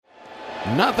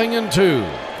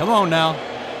0-2. Come on now.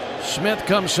 Smith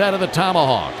comes set of the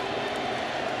tomahawk.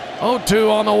 0-2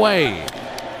 on the way.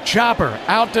 Chopper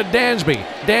out to Dansby.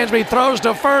 Dansby throws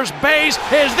to first base.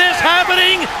 Is this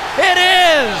happening? It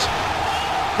is!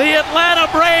 The Atlanta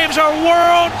Braves are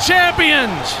world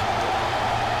champions!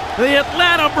 The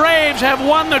Atlanta Braves have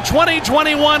won the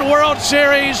 2021 World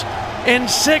Series in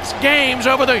 6 games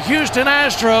over the Houston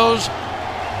Astros.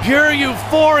 Pure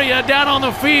euphoria down on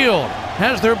the field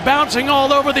as they're bouncing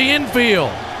all over the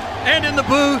infield. And in the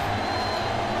booth.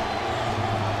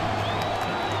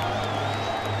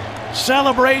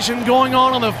 Celebration going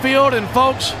on the field, and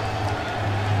folks,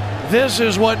 this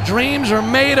is what dreams are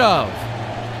made of.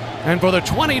 And for the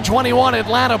 2021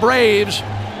 Atlanta Braves,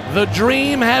 the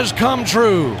dream has come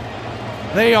true.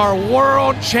 They are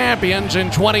world champions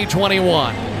in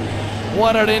 2021.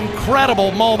 What an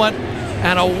incredible moment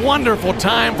and a wonderful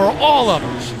time for all of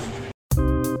us.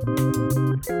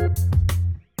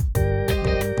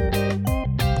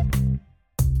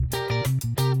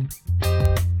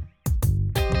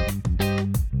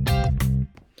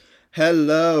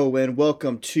 Hello and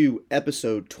welcome to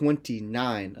episode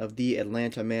 29 of the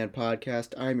Atlanta Man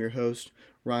Podcast. I'm your host,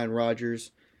 Ryan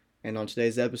Rogers, and on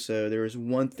today's episode, there is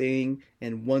one thing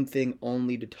and one thing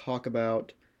only to talk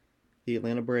about. The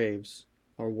Atlanta Braves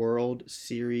are World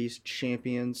Series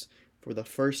champions for the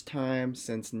first time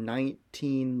since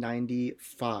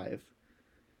 1995.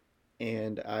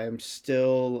 And I am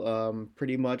still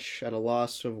pretty much at a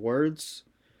loss of words.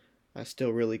 I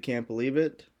still really can't believe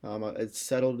it. It's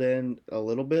settled in a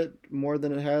little bit more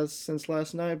than it has since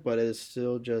last night, but it is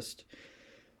still just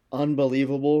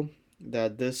unbelievable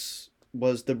that this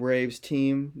was the Braves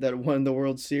team that won the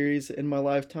World Series in my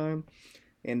lifetime,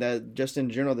 and that just in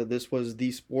general that this was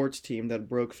the sports team that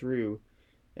broke through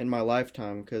in my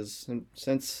lifetime, because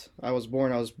since I was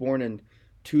born in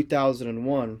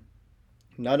 2001,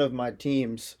 none of my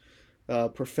teams,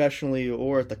 professionally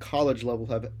or at the college level,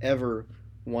 have ever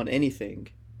won anything,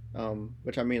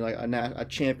 which I mean like a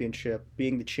championship,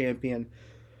 being the champion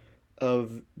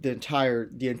of the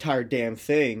entire damn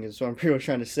thing is what I'm pretty much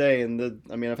trying to say. And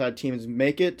I've had teams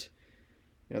make it.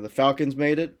 The Falcons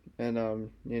made it,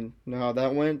 and you know how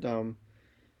that went. And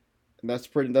that's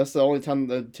the only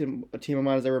time a team of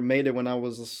mine has ever made it, when I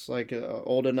was like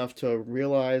old enough to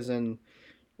realize and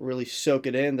really soak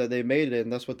it in that they made it,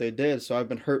 and that's what they did. So I've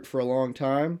been hurt for a long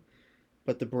time,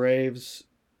 but the Braves,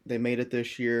 they made it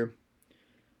this year.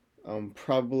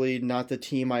 Probably not the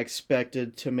team I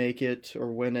expected to make it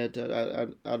or win it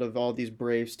out of all these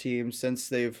Braves teams since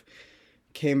they've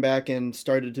came back and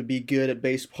started to be good at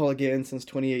baseball again since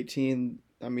 2018.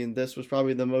 I mean, this was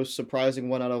probably the most surprising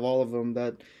one out of all of them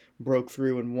that broke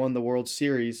through and won the World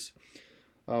Series.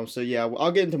 So yeah,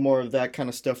 I'll get into more of that kind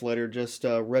of stuff later, just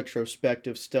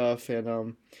retrospective stuff,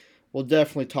 and we'll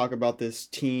definitely talk about this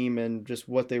team and just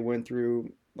what they went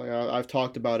through. Like I've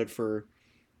talked about it for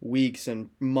weeks and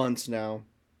months now,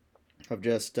 of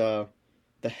just the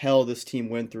hell this team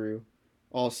went through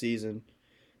all season,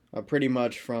 pretty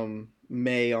much from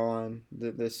May on.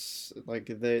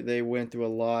 They went through a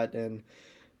lot and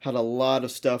had a lot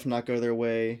of stuff not go their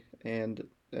way, and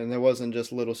there wasn't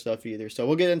just little stuff either. So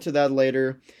we'll get into that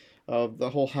later, the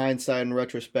whole hindsight and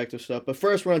retrospective stuff. But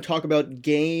first, we're going to talk about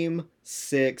Game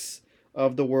 6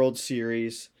 of the World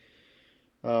Series.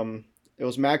 It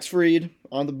was Max Fried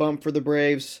on the bump for the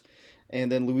Braves,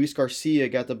 and then Luis Garcia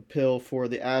got the pill for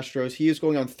the Astros. He is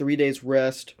going on 3 days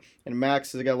rest, and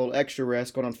Max has got a little extra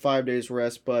rest, going on 5 days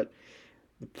rest, but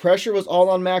the pressure was all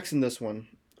on Max in this one.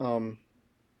 And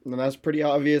that's pretty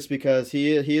obvious because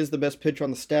he is the best pitcher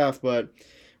on the staff, but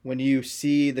when you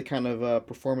see the kind of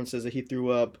performances that he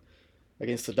threw up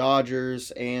against the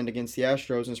Dodgers and against the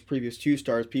Astros in his previous 2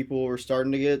 starts, people were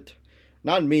starting to get,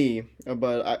 not me,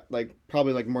 but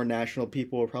probably more national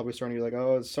people are probably starting to be like,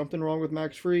 oh, is something wrong with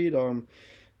Max Fried?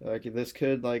 This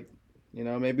could,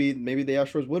 maybe the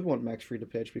Astros would want Max Fried to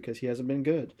pitch because he hasn't been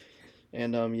good.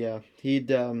 And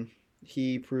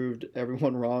he proved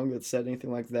everyone wrong that said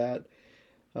anything like that.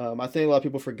 I think a lot of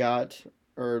people forgot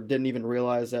or didn't even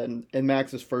realize that in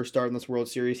Max's first start in this World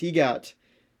Series, he got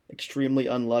extremely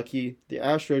unlucky. The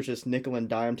Astros just nickel and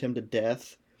dimed him to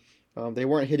death. They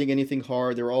weren't hitting anything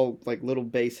hard. They were all like little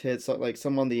base hits, like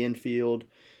some on the infield,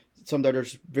 some that are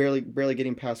just barely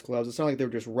getting past gloves. It's not like they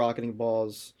were just rocketing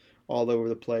balls all over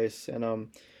the place. And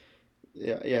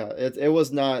it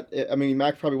was not.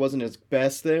 Max probably wasn't his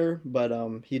best there, but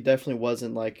he definitely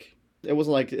wasn't like. It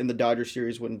wasn't like in the Dodgers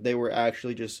series when they were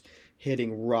actually just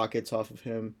hitting rockets off of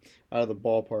him out of the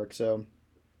ballpark. So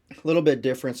a little bit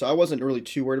different. So I wasn't really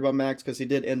too worried about Max because he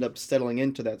did end up settling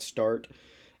into that start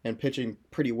and pitching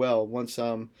pretty well once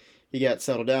he got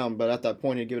settled down. But at that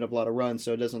point, he'd given up a lot of runs,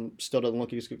 so it still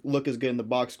doesn't look as good in the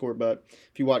box score. But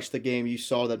if you watched the game, you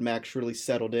saw that Max really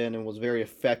settled in and was very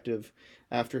effective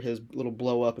after his little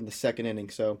blow up in the second inning.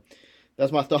 So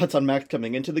that's my thoughts on Max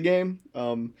coming into the game.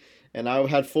 And I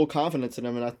had full confidence in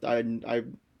him, and I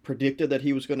predicted that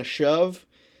he was going to shove,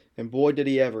 and boy did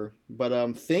he ever.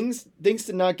 But things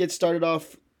did not get started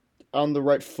off on the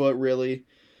right foot really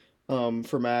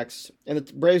for Max. And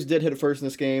the Braves did hit it first in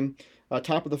this game.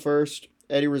 Top of the first,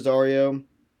 Eddie Rosario,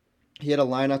 he had a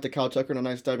line out to Kyle Tucker and a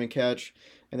nice diving catch,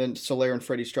 and then Soler and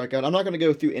Freddie strike out. I'm not going to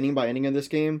go through inning by inning in this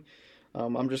game.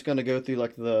 I'm just going to go through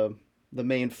like the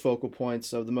main focal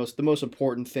points of the most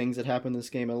important things that happened in this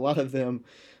game, and a lot of them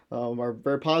are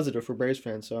very positive for Braves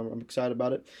fans, so I'm excited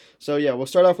about it. So yeah, we'll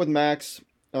start off with Max.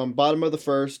 Bottom of the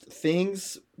first,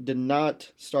 things did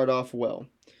not start off well.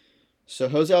 So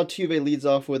Jose Altuve leads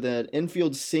off with an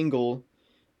infield single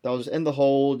that was in the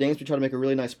hole. Dansby tried to make a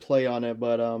really nice play on it,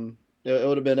 but it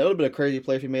would have been a crazy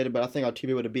play if he made it. But I think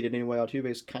Altuve would have beat it anyway.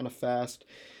 Altuve's kind of fast.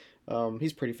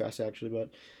 He's pretty fast actually, but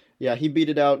yeah, he beat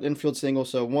it out, infield single.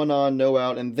 So 1 on, no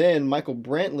out, and then Michael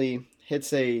Brantley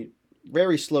hits a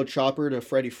very slow chopper to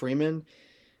Freddie Freeman.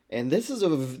 And this was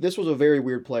a very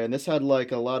weird play, and this had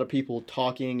like a lot of people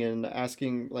talking and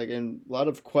asking and a lot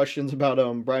of questions about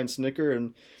Brian Snitker,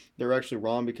 and they were actually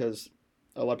wrong because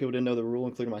a lot of people didn't know the rule,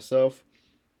 including myself.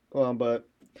 But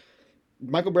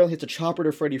Michael Brantley hits a chopper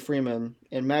to Freddie Freeman,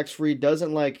 and Max Fried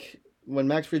doesn't when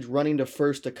Max Fried's running to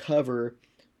first to cover.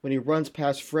 When he runs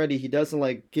past Freddie, he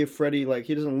doesn't give Freddie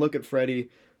he doesn't look at Freddie,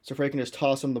 so Freddie can just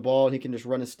toss him the ball and he can just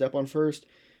run his step on first.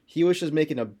 He was just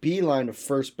making a beeline to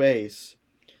first base,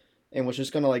 and was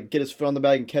just gonna get his foot on the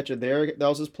bag and catch it there. That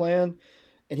was his plan,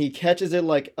 and he catches it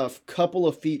a couple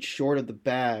of feet short of the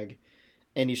bag,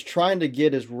 and he's trying to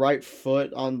get his right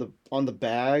foot on the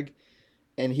bag,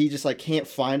 and he just can't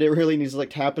find it really, and he's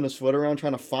tapping his foot around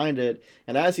trying to find it.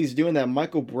 And as he's doing that,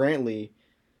 Michael Brantley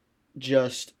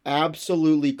just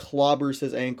absolutely clobbers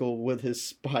his ankle with his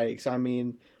spikes. I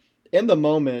mean, in the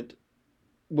moment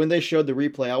when they showed the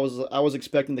replay, I was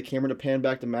expecting the camera to pan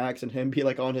back to Max and him be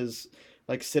on his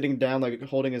sitting down,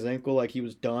 holding his ankle like he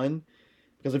was done.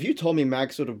 Because if you told me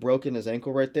Max would have broken his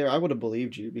ankle right there, I would have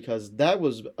believed you, because that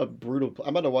was a brutal. I'm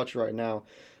about to watch it right now.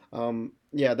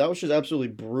 Yeah, that was just absolutely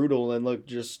brutal and looked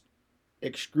just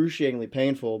excruciatingly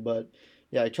painful. But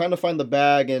yeah, trying to find the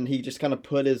bag, and he just kind of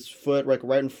put his foot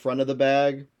right in front of the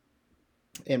bag,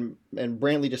 and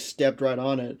Brantley just stepped right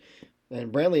on it,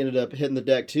 and Brantley ended up hitting the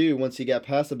deck too. Once he got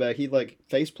past the bag, he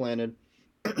face planted.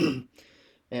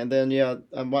 And then, yeah,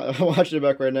 I'm watching it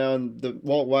back right now, and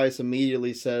Walt Weiss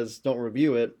immediately says, "Don't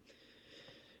review it."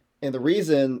 And the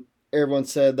reason everyone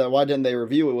said that why didn't they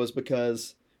review it was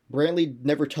because Brantley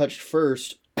never touched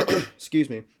first. Excuse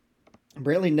me.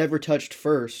 Brantley never touched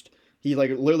first. He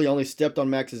literally only stepped on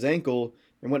Max's ankle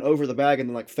and went over the bag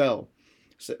and then fell.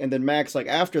 So, and then Max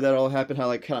after that all happened,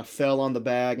 how kind of fell on the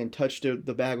bag and touched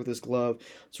the bag with his glove.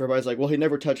 So everybody's well, he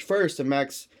never touched first, and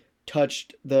Max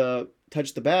touched the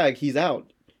bag. He's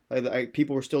out.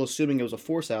 People were still assuming it was a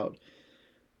force out,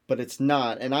 but it's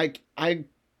not. And I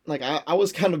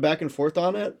was kind of back and forth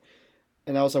on it,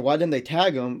 and I was why didn't they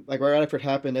tag him? Right after it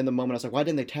happened, in the moment, I was why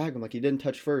didn't they tag him? He didn't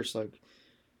touch first.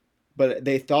 But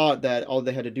they thought that all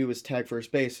they had to do was tag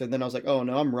first base, and then I was oh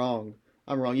no, I'm wrong.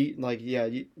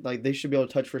 They should be able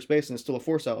to touch first base, and it's still a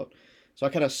force out. So I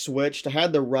kind of switched. I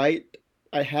had the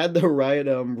right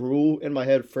rule in my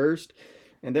head first.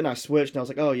 And then I switched, and I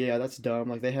was oh yeah, that's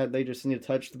dumb. They just need to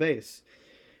touch the base.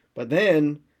 But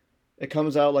then it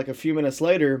comes out a few minutes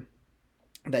later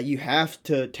that you have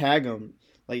to tag them.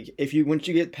 Once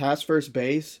you get past first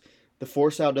base, the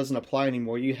force out doesn't apply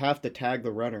anymore. You have to tag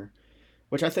the runner,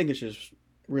 which I think is just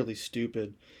really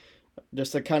stupid.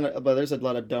 Just but there's a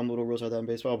lot of dumb little rules like that in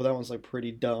baseball, but that one's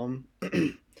pretty dumb.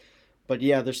 But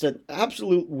yeah, there's an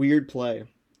absolute weird play.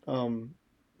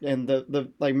 And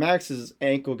the Max's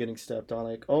ankle getting stepped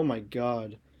on, oh my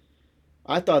god,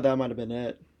 I thought that might have been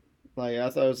it. I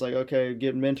thought it was okay,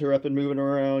 get Minter up and moving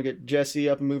around, get Jesse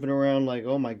up and moving around.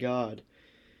 Oh my god,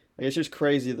 it's just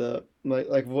crazy.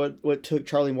 What took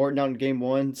Charlie Morton out in Game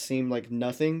 1 seemed like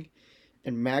nothing,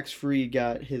 and Max Fried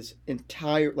got his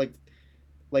entire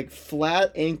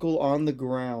flat ankle on the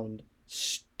ground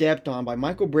stepped on by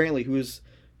Michael Brantley,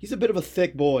 he's a bit of a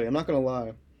thick boy. I'm not gonna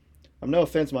lie. No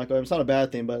offense, Michael. It's not a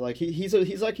bad thing, but he's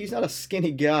not a skinny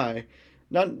guy.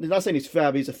 Not saying he's fat,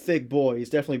 but he's a thick boy.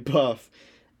 He's definitely buff,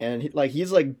 and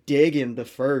he's digging the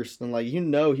first, and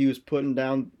he was putting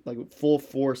down full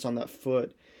force on that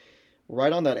foot,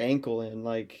 right on that ankle, and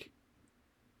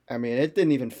I mean, it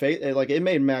didn't even fade. It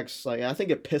made Max I think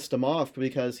it pissed him off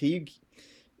because he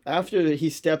after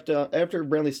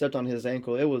Brantley stepped on his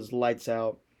ankle, it was lights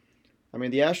out. I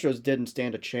mean, the Astros didn't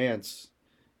stand a chance.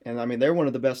 And I mean, they're one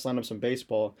of the best lineups in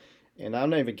baseball. And I'm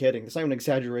not even kidding. It's not even an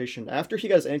exaggeration. After he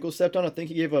got his ankle stepped on, I think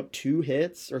he gave up 2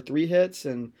 hits or 3 hits,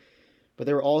 and but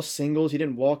they were all singles. He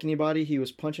didn't walk anybody. He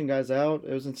was punching guys out.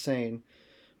 It was insane.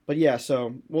 But yeah,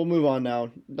 so we'll move on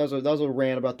now. That was a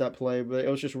rant about that play, but it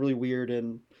was just really weird,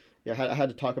 and yeah, I had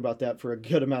to talk about that for a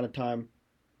good amount of time.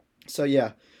 So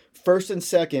yeah, first and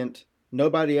second,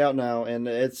 nobody out now, and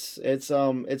it's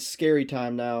scary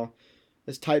time now.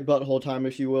 It's tight butthole time,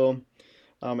 if you will.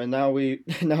 And now we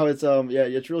now it's yeah,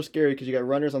 it's real scary because you got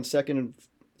runners on second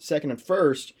and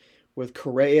first with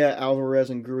Correa, Alvarez,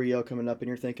 and Gurriel coming up, and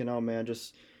you're thinking, oh man,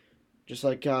 just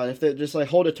like God, if they just like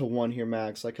hold it to one here,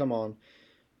 Max, like come on.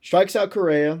 Strikes out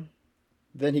Correa,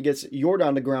 then he gets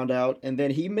Jordan to ground out, and then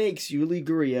he makes Yuli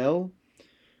Gurriel,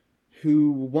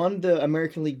 who won the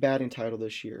American League batting title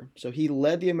this year. So he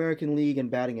led the American League in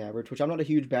batting average, which I'm not a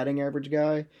huge batting average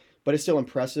guy, but it's still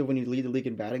impressive when you lead the league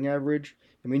in batting average.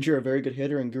 It means you're a very good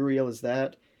hitter, and Gurriel is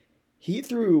that. He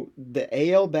threw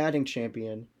the AL batting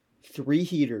champion 3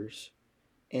 heaters,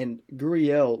 and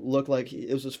Gurriel looked like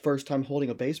it was his first time holding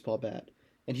a baseball bat,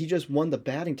 and he just won the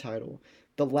batting title.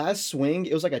 The last swing,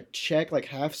 it was like a check, like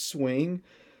half swing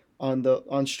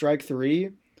on strike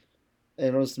three,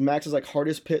 and it was Max's like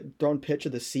hardest thrown pitch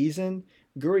of the season.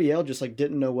 Gurriel just like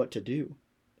didn't know what to do.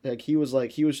 Like he was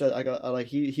like he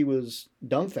was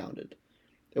dumbfounded.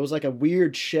 It was like a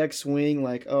weird check swing,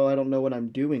 like oh I don't know what I'm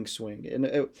doing swing, and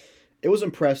it was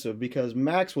impressive because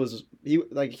Max was he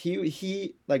like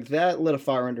that lit a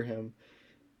fire under him.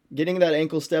 Getting that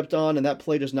ankle stepped on and that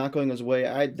play just not going his way,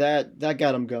 that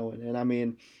got him going. And I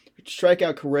mean, strike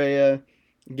out Correa,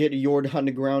 get Jordan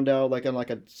to ground out like on like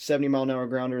a 70-mile-an-hour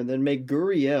grounder, and then make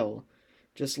Gurriel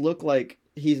just look like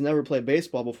he's never played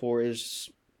baseball before is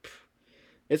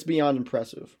it's beyond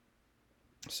impressive.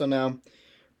 So now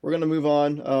we're gonna move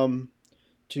on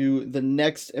to the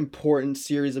next important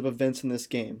series of events in this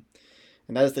game,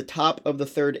 and that is the top of the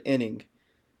third inning.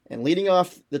 And leading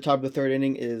off the top of the third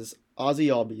inning is Ozzy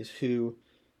Albies, who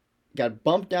got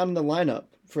bumped down in the lineup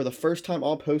for the first time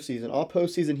all postseason. All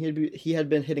postseason, he had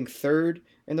been hitting third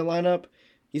in the lineup.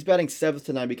 He's batting seventh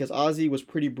tonight because Ozzy was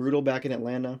pretty brutal back in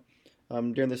Atlanta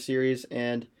during the series,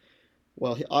 and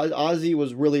well, Ozzy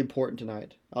was really important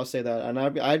tonight. I'll say that. And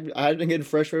I've been getting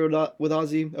frustrated with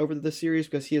Ozzy over the series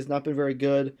because he has not been very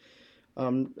good,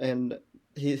 and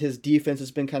his defense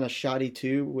has been kind of shoddy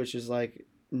too, which is like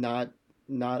not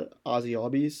Ozzy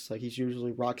Albies. Like he's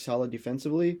usually rock solid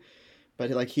defensively, but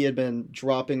like he had been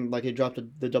dropping, like he dropped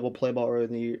the double play ball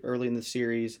early in the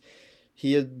series.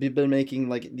 He had been making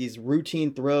like these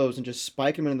routine throws and just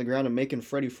spiking him in the ground and making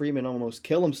Freddie Freeman almost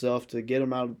kill himself to get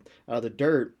him out of the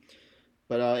dirt.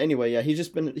 But anyway, yeah, he's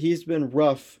been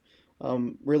rough,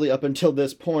 really up until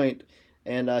this point,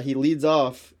 and he leads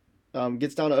off,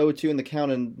 gets down to 0-2 in the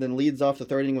count, and then leads off the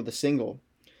third inning with a single.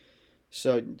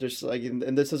 So just like,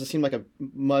 and this doesn't seem like a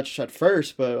much at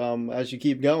first, but as you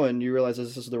keep going, you realize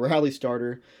this is the rally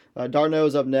starter. Darno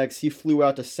is up next. He flew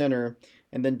out to center,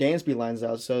 and then Dansby lines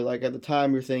out. So like at the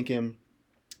time, you're thinking,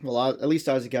 well, at least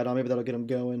Ozzy got on. Maybe that'll get him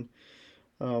going.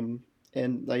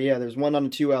 And like yeah, there's 1 on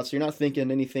and 2 out, so you're not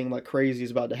thinking anything like crazy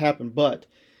is about to happen. But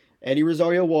Eddie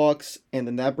Rosario walks, and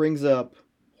then that brings up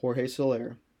Jorge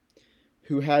Soler,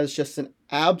 who has just an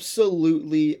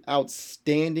absolutely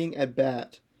outstanding at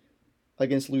bat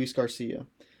against Luis Garcia.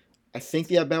 I think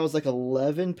the at bat was like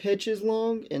 11 pitches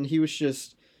long, and he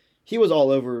was all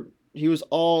over. He was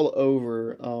all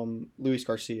over Luis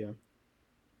Garcia,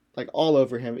 like all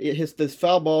over him. The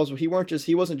foul balls. He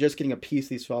wasn't just getting a piece of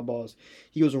these foul balls.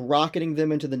 He was rocketing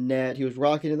them into the net. He was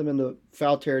rocketing them into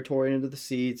foul territory and into the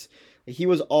seats. He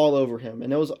was all over him,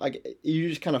 and it was like you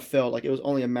just kind of felt like it was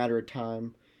only a matter of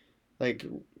time. Like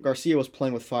Garcia was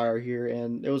playing with fire here,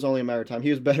 and it was only a matter of time. He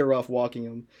was better off walking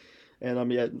him.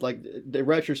 And yeah, like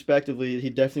retrospectively,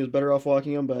 he definitely was better off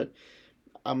walking him. But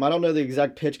I don't know the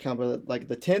exact pitch count, but like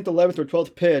the 10th, 11th, or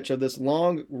 12th pitch of this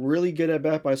long, really good at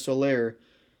bat by Soler,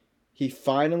 he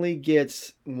finally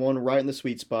gets one right in the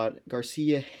sweet spot.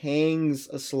 Garcia hangs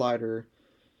a slider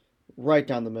right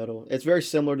down the middle. It's very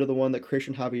similar to the one that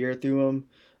Christian Javier threw him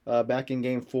back in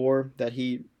Game 4 that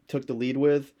he took the lead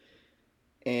with,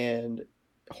 and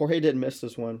Jorge didn't miss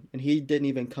this one, and he didn't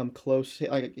even come close.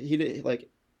 Like he did, like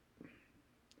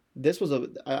this was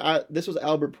this was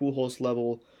Albert Pujols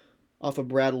level off a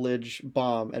Brad Lidge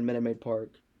bomb at Minute Maid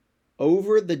Park,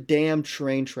 over the damn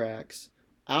train tracks,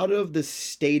 out of the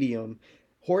stadium.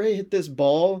 Jorge hit this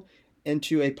ball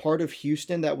into a part of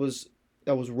Houston that was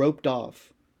roped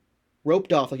off,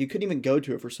 like you couldn't even go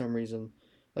to it for some reason.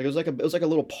 Like it was like a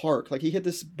little park. Like he hit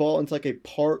this ball into like a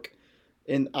park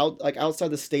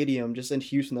outside the stadium just in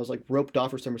Houston that was like roped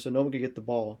off or somewhere so no one could get the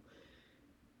ball.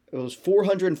 It was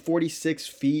 446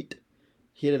 feet.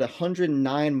 He hit it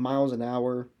 109 miles an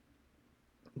hour.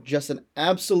 Just an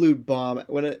absolute bomb.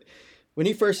 When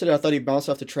he first hit it, I thought he bounced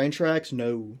off the train tracks.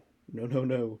 No, no, no,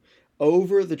 no.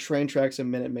 Over the train tracks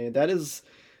in Minute Maid. That is,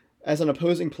 as an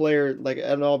opposing player, like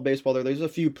at all baseball, there's a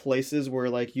few places where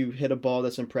like you hit a ball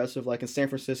that's impressive. Like in San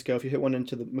Francisco, if you hit one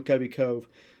into the McCovey Cove,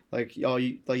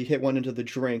 you hit one into the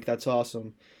drink. That's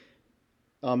awesome.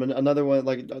 And another one,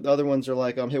 like the other ones are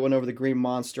like hit one over the Green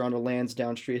Monster onto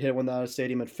Lansdowne Street, hit one out of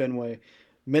stadium at Fenway.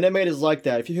 Minute Maid is like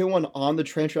that. If you hit one on the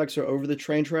train tracks or over the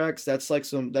train tracks, that's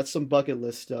some bucket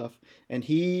list stuff. And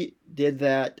he did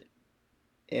that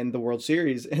in the World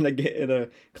Series in a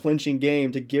clinching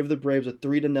game to give the Braves a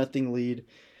 3-0 lead.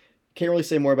 Can't really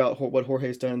say more about what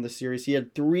Jorge's done in this series. He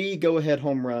had 3 go-ahead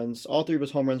home runs. All 3 of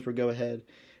his home runs were go-ahead.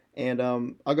 And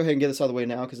I'll go ahead and get this out of the way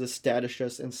now because this stat is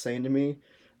just insane to me.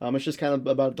 It's just kind of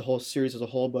about the whole series as a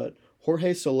whole, but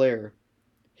Jorge Soler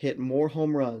hit more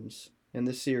home runs in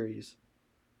this series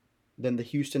than the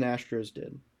Houston Astros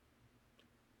did.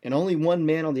 And only one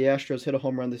man on the Astros hit a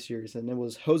home run this series, and it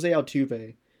was Jose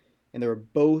Altuve, and they were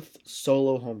both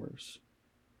solo homers.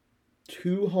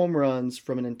 2 home runs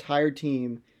from an entire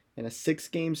team in a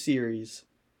 6-game series,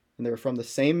 and they were from the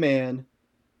same man,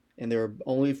 and they were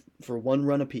only for 1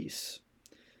 run apiece.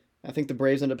 I think the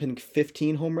Braves ended up hitting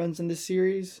 15 home runs in this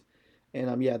series.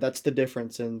 And yeah, that's the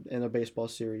difference in a baseball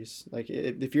series. Like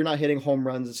if you're not hitting home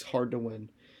runs, it's hard to win.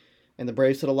 And the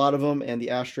Braves hit a lot of them, and the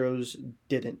Astros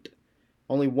didn't.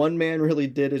 Only one man really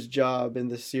did his job in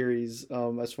this series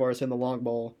as far as hitting the long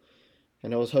ball,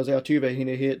 and it was Jose Altuve.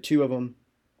 He hit 2 of them,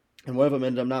 and one of them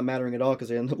ended up not mattering at all because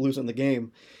they ended up losing the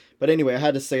game. But anyway, I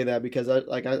had to say that because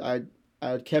I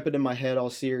had kept it in my head all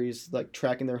series, like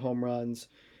tracking their home runs.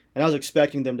 And I was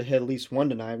expecting them to hit at least one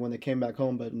tonight when they came back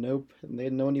home, but nope.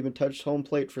 No one even touched home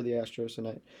plate for the Astros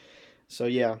tonight. So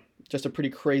yeah, just a pretty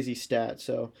crazy stat.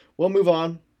 So we'll move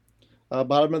on.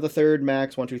 Bottom of the third,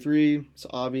 Max 1, 2, 3. It's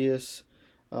obvious.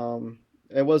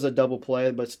 It was a double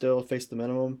play, but still faced the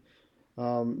minimum.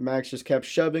 Max just kept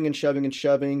shoving and shoving and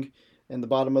shoving in the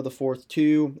bottom of the fourth,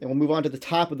 2. And we'll move on to the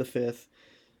top of the 5th.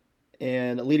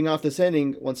 And leading off this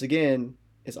inning, once again,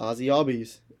 is Ozzie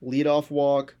Albies. Leadoff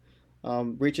walk.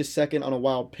 Reaches second on a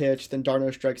wild pitch. Then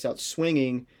d'Arnaud strikes out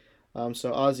swinging.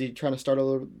 So Ozzie trying to start a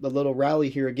little rally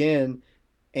here again.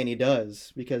 And he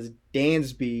does. Because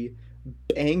Dansby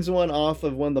bangs one off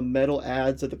of one of the metal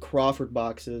ads at the Crawford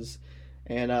boxes.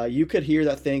 And you could hear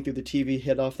that thing through the TV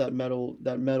hit off that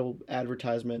metal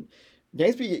advertisement.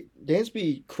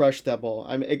 Dansby crushed that ball.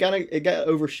 I mean, it got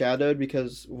overshadowed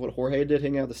because of what Jorge did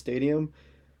hanging out the stadium.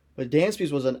 But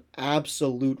Dansby's was an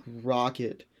absolute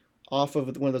rocket off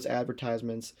of one of those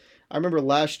advertisements. I remember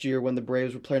last year when the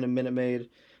Braves were playing a Minute Maid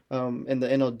in the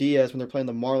NLDS when they're playing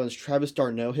the Marlins, Travis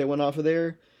d'Arnaud hit one off of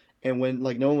there, and when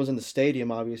like no one was in the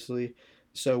stadium, obviously.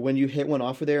 So when you hit one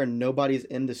off of there and nobody's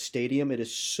in the stadium, it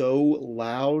is so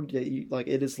loud that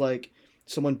it is like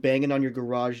someone banging on your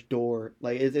garage door.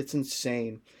 Like it's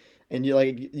insane. And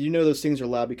those things are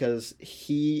loud because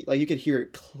you could hear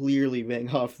it clearly bang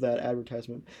off that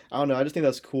advertisement. I don't know. I just think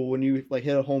that's cool when you like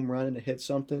hit a home run and it hits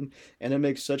something and it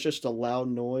makes such just a loud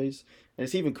noise. And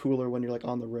it's even cooler when you're like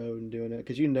on the road and doing it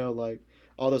because like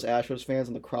all those Astros fans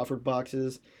in the Crawford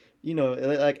boxes.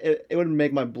 It would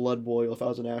make my blood boil if I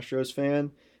was an Astros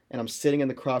fan and I'm sitting in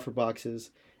the Crawford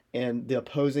boxes and the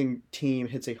opposing team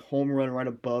hits a home run right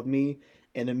above me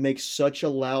and it makes such a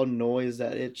loud noise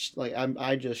that it's like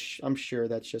I'm sure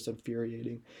that's just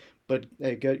infuriating. But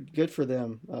hey, good for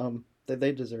them.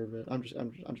 They deserve it. I'm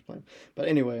just playing. But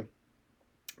anyway,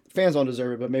 fans don't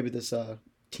deserve it, but maybe this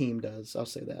team does. I'll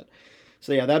say that.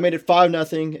 So yeah, that made it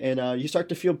 5-0, and you start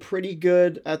to feel pretty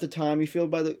good at the time. You feel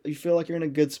like you're in a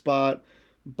good spot,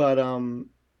 but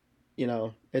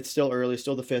it's still early,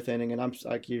 still the 5th inning, and I'm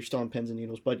like you're still on pins and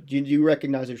needles, but you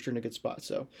recognize that you're in a good spot.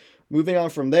 So moving on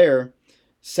from there,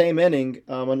 same inning,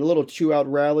 on a little 2-out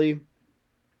rally.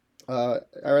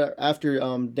 After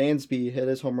Dansby hit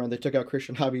his home run, they took out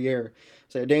Christian Javier.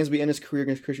 So Dansby in his career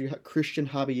against Christian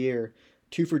Javier,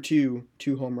 2 for 2,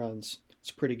 2 home runs. It's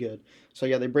pretty good. So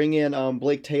yeah, they bring in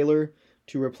Blake Taylor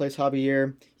to replace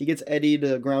Javier. He gets Eddie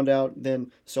to ground out.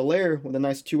 Then Soler with a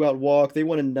nice 2-out walk. They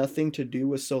wanted nothing to do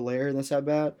with Soler in this at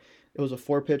bat. It was a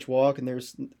 4-pitch walk, and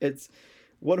it's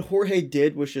what Jorge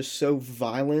did was just so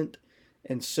violent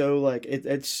and so like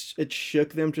it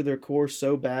shook them to their core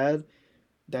so bad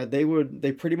that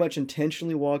they pretty much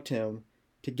intentionally walked him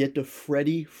to get to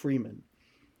Freddie Freeman.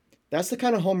 That's the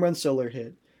kind of home run Soler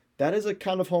hit. that is a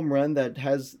kind of home run that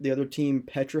has the other team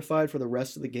petrified for the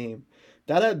rest of the game.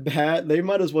 That at bat, they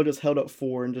might as well just held up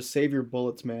 4 and just save your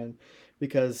bullets, man,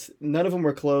 because none of them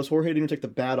were close. Jorge didn't even take the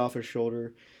bat off his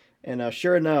shoulder, and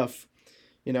sure enough,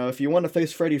 if you want to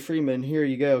face Freddie Freeman, here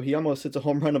you go. He almost hits a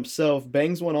home run himself,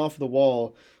 bangs one off the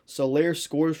wall. Soler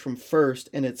scores from first,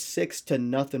 and it's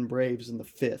 6-0 Braves in the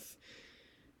 5th.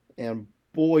 And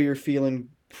boy, you're feeling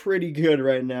pretty good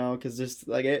right now because just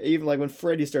like even like when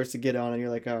Freddie starts to get on, and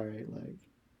you're like, all right,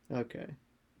 like,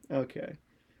 okay,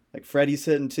 like Freddie's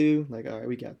hitting too, like, all right,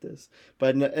 we got this.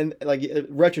 But and like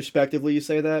retrospectively, you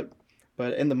say that,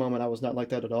 but in the moment, I was not like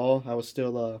that at all. I was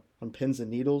still on pins and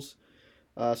needles.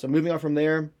 So moving on from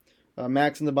there,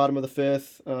 Max in the bottom of the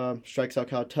 5th strikes out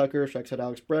Kyle Tucker, strikes out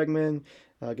Alex Bregman,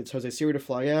 gets Jose Siri to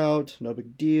fly out, no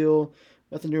big deal.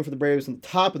 Nothing doing for the Braves in the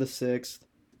top of the 6th.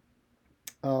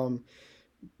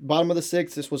 Bottom of the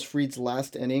 6th, this was Fried's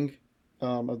last inning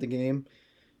of the game.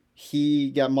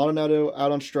 He got Maldonado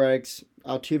out on strikes.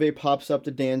 Altuve pops up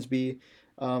to Dansby.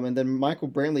 And then Michael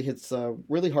Brantley hits a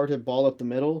really hard hit ball up the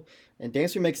middle. And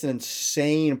Dansby makes an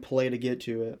insane play to get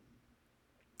to it.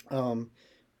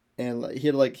 And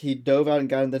he dove out and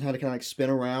got it, and then had to kind of like spin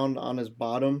around on his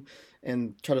bottom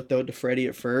and try to throw it to Freddie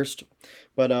at first.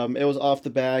 But it was off the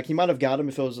bag. He might have got him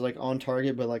if it was like on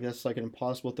target, but like that's like an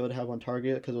impossible throw to have on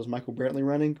target because it was Michael Brantley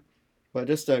running. But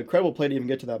just an incredible play to even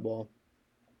get to that ball.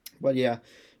 But yeah,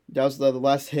 that was the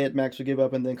last hit Max would give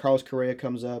up, and then Carlos Correa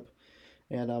comes up,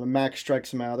 and Max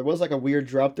strikes him out. There was like a weird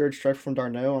drop third strike from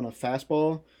d'Arnaud on a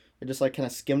fastball. It just like kind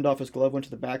of skimmed off his glove, went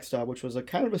to the backstop, which was a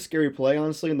kind of a scary play,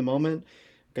 honestly, in the moment,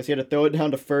 because he had to throw it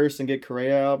down to first and get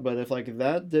Correa out. But if like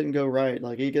that didn't go right,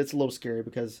 like it gets a little scary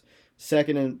because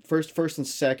first and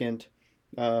second,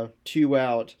 2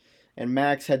 out, and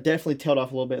Max had definitely tailed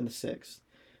off a little bit in the 6th.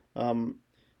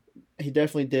 He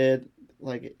definitely did.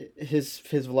 Like his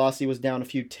velocity was down a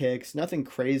few ticks, nothing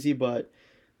crazy, but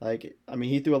like I mean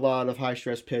he threw a lot of high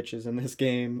stress pitches in this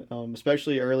game,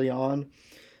 especially early on,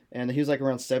 and he was like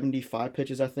around 75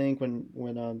 pitches I think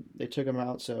when they took him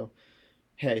out. So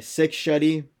hey, 6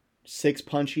 shutty, 6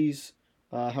 punchies.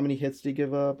 How many hits did he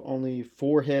give up? Only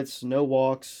 4 hits, no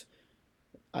walks.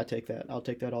 I take that. I'll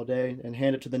take that all day and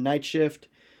hand it to the night shift.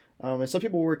 And some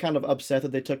people were kind of upset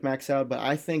that they took Max out, but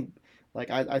I think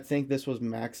I think this was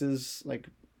Max's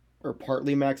or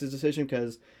partly Max's decision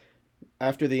because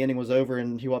after the inning was over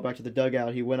and he walked back to the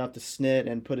dugout, he went up to Snit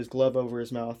and put his glove over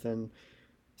his mouth, and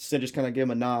Snit just kind of gave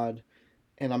him a nod,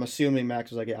 and I'm assuming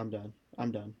Max was like, yeah, I'm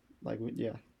done. Like,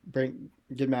 yeah,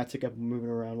 get Matic up and moving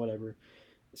around, whatever.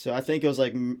 So I think it was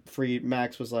like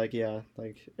Max was like, yeah,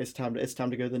 like it's time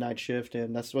to go to the night shift,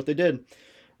 and that's what they did.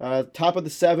 Top of the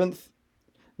 7th.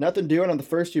 Nothing doing on the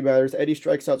first 2 batters. Eddie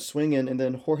strikes out swinging, and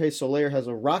then Jorge Soler has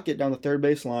a rocket down the third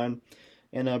baseline,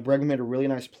 and Bregman made a really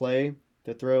nice play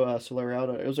to throw Soler out.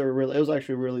 It was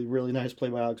actually a really, really nice play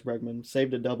by Alex Bregman.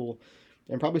 Saved a double,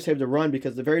 and probably saved a run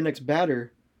because the very next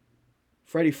batter,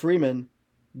 Freddie Freeman,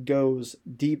 goes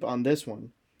deep on this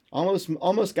one.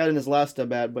 Almost got in his last at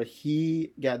bat, but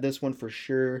he got this one for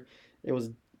sure. It was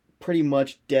pretty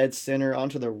much dead center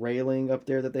onto the railing up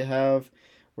there that they have,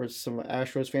 where some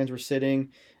Astros fans were sitting,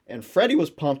 and Freddie was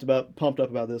pumped up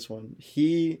about this one.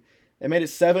 They made it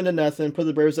 7-0, put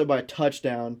the Braves up by a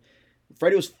touchdown.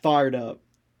 Freddie was fired up,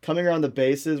 coming around the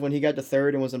bases when he got to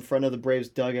third and was in front of the Braves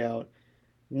dugout.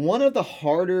 One of the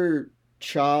harder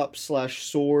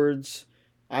chop/swords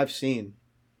I've seen,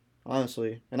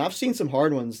 honestly, and I've seen some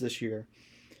hard ones this year.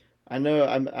 I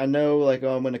know, like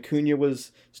when Acuna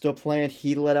was still playing,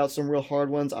 he let out some real hard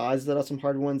ones. Oz let out some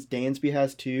hard ones. Dansby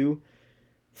has too.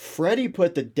 Freddie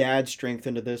put the dad strength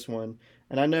into this one,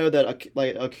 and I know that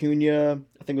like Acuna,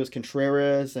 I think it was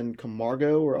Contreras and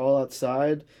Camargo were all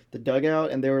outside the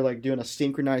dugout, and they were like doing a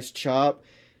synchronized chop,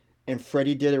 and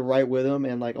Freddie did it right with him,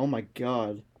 and like, oh my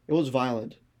god, it was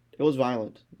violent. It was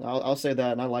violent. I'll say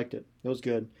that, and I liked it. It was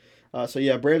good. So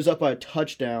yeah, Braves up by a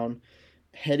touchdown,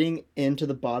 heading into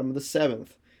the bottom of the 7th,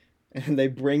 and they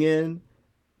bring in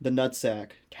the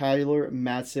nutsack, Tyler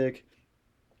Matzek.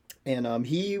 And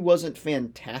he wasn't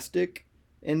fantastic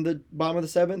in the bottom of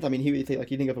the 7th. I mean, he didn't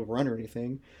give up a run or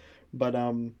anything, but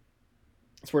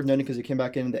it's worth noting because he came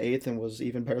back in the 8th and was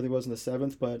even better than he was in the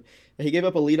 7th. But he gave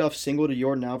up a leadoff single to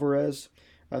Yordan Alvarez.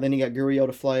 Then he got Gurriel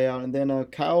to fly out, and then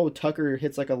Kyle Tucker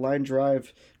hits like a line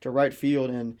drive to right field,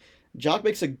 and Jock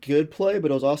makes a good play, but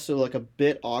it was also like a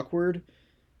bit awkward.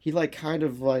 He like kind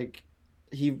of like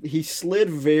he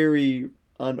slid very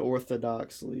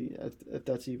unorthodoxly, if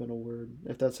that's even a word,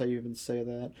 if that's how you even say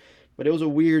that. But it was a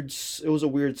weird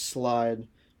slide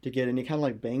to get, and he kind of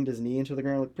like banged his knee into the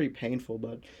ground. It looked pretty painful,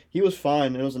 but he was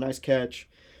fine, and it was a nice catch.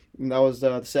 And that was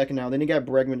the second out. Then he got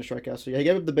Bregman to strike out. So yeah, he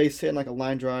gave up the base hit and like a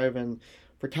line drive. And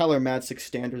for Tyler Matzek's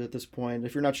standards at this point,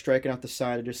 if you're not striking out the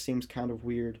side, it just seems kind of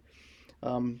weird.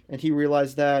 And he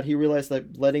realized that. He realized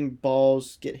that letting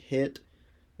balls get hit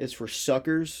is for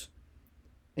suckers,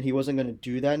 and he wasn't going to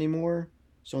do that anymore.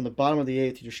 So in the bottom of the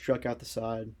eighth, he just struck out the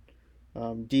side.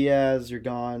 Diaz, you're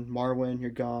gone. Marwin, you're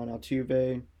gone.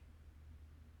 Altuve,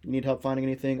 you need help finding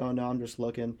anything? Oh no, I'm just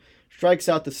looking. Strikes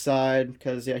out the side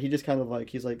because yeah, he just kind of like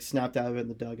he's like snapped out of it in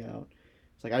the dugout.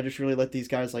 It's like I just really let these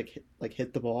guys like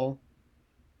hit the ball.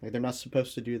 Like they're not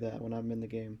supposed to do that when I'm in the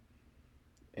game.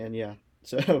 And yeah,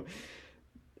 so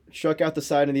struck out the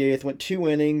side in the eighth. Went 2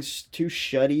 innings, too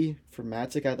shutty for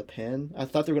Matzek out of the pen. I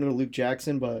thought they were going to Luke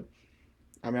Jackson, but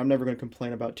I mean I'm never going to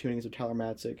complain about 2 innings of Tyler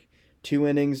Matzek. 2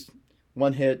 innings,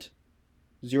 1 hit,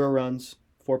 0 runs,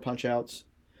 4 punch outs.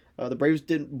 The Braves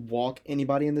didn't walk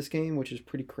anybody in this game, which is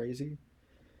pretty crazy.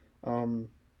 Um,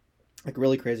 like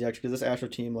really crazy actually, because this Astro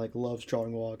team like loves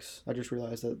drawing walks. I just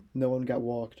realized that no one got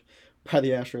walked by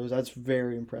the Astros. That's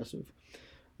very impressive.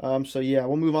 So yeah,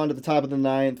 we'll move on to the top of the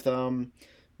ninth.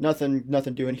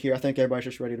 Nothing doing here. I think everybody's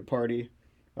just ready to party.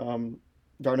 Um,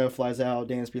 Darno flies out,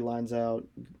 Dansby lines out,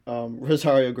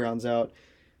 Rosario grounds out,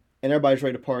 and everybody's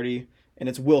ready to party. And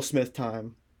it's Will Smith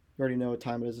time. You already know what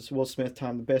time it is. It's Will Smith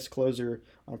time. The best closer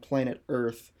on planet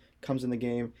Earth comes in the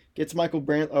game. Gets Michael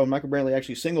Brantley. Oh, Michael Brantley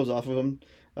actually singles off of him.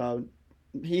 Uh,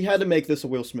 he had to make this a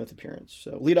Will Smith appearance.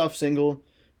 So leadoff single,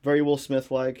 very Will Smith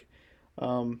like.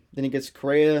 Then he gets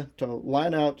Correa to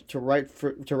line out to right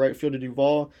field to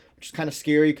Duvall, which is kind of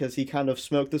scary because he kind of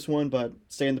smoked this one, but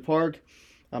stay in the park.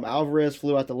 Alvarez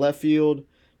flew out to left field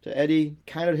to Eddie.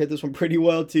 Kind of hit this one pretty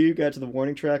well too. Got to the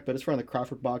warning track, but it's from the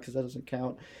Crawford boxes. That doesn't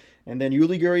count. And then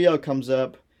Yuli Gurriel comes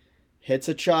up, hits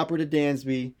a chopper to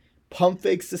Dansby, pump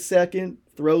fakes to second,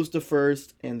 throws to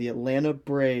first, and the Atlanta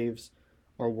Braves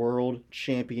are world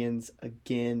champions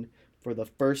again for the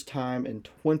first time in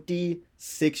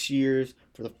 26 years.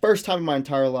 For the first time in my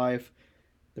entire life,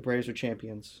 the Braves are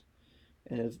champions.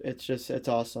 And it's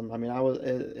awesome. I mean,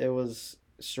 it was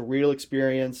a surreal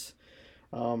experience.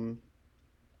 Um,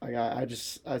 I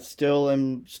still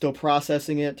am still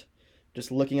processing it. Just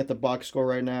looking at the box score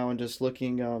right now and just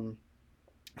looking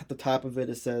at the top of it,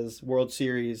 it says World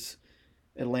Series,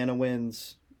 Atlanta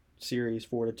wins series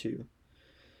 4-2.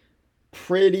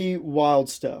 Pretty wild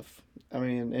stuff. I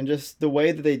mean, and just the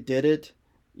way that they did it,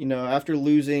 after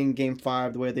losing Game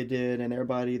 5 the way they did, and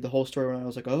everybody, the whole story, I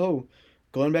was like, oh,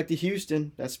 going back to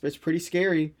Houston, it's pretty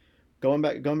scary. Going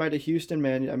back to Houston,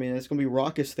 man. I mean, it's gonna be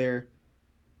raucous there.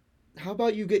 How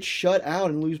about you get shut out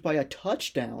and lose by a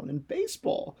touchdown in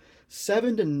baseball,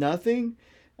 7-0?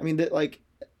 I mean that like,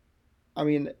 I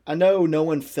mean I know no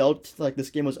one felt like this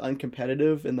game was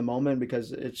uncompetitive in the moment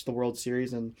because it's the World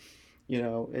Series and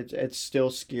it's still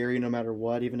scary no matter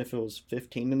what, even if it was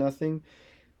 15-0.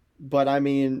 But I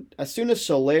mean, as soon as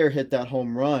Soler hit that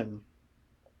home run,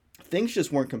 things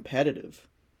just weren't competitive.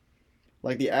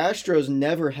 Like the Astros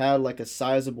never had like a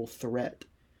sizable threat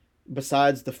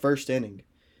besides the first inning.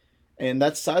 And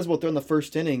that sizable throw in the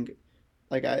first inning,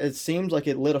 like it seems like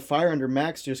it lit a fire under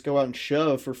Max to just go out and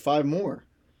shove for 5 more.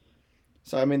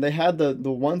 So I mean, they had the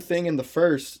one thing in the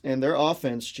first, and their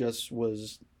offense just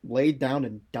was laid down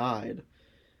and died.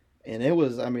 And it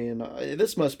was, I mean,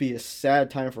 this must be a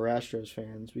sad time for Astros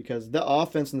fans because the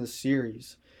offense in the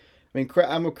series. I mean,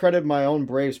 I'm gonna credit my own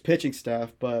Braves pitching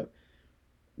staff, but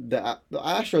the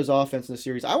Astros offense in the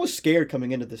series, I was scared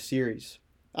coming into the series.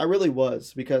 I really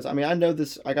was because I mean I know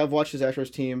this, like I've watched this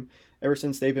Astros team ever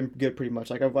since they've been good pretty much.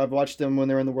 Like I've watched them when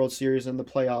they're in the World Series and the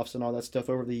playoffs and all that stuff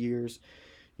over the years.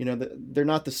 They're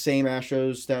not the same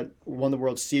Astros that won the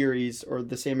World Series or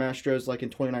the same Astros like in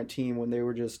 2019 when they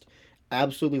were just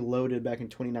absolutely loaded back in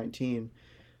 2019.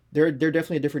 They're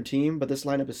definitely a different team, but this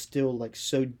lineup is still like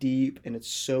so deep and it's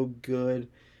so good.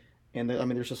 And I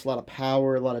mean there's just a lot of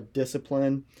power, a lot of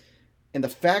discipline, and the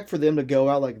fact for them to go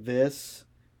out like this.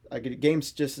 Like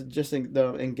games just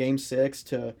in game 6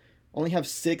 to only have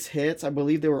 6 hits. I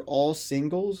believe they were all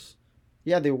singles.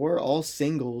 Yeah, they were all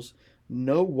singles.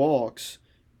 No walks.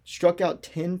 Struck out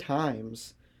 10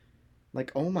 times.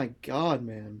 Like, oh my God,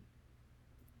 man.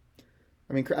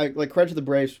 I mean, like credit to the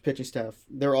Braves pitching staff.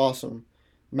 They're awesome.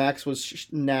 Max was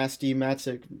nasty.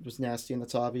 Matzek was nasty, and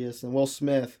that's obvious. And Will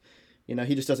Smith,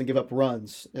 he just doesn't give up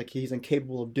runs. Like he's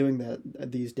incapable of doing that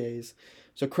these days.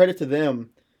 So credit to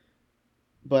them.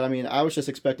 But I mean, I was just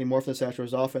expecting more from this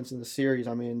Astros offense in the series.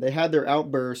 I mean, they had their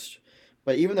outbursts,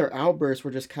 but even their outbursts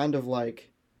were just kind of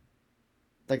like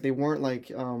they weren't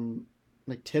like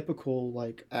typical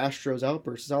like Astros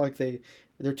outbursts. It's not like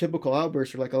their typical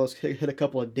outbursts are like, oh, let's hit a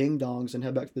couple of ding dongs and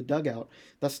head back to the dugout.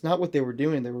 That's not what they were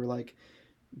doing. They were like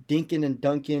dinking and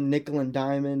dunking, nickel and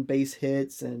diamond, base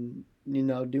hits, and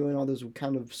doing all this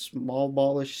kind of small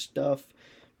ballish stuff,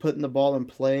 putting the ball in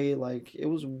play. Like it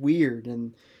was weird,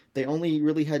 and they only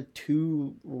really had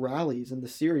two rallies in the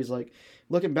series. Like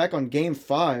looking back on Game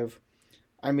 5,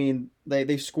 I mean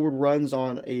they scored runs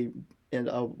on a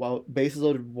bases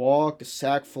loaded walk,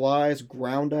 sac flies,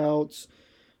 ground outs.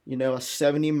 A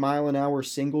 70-mile-an-hour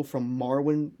single from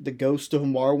Marwin, the ghost of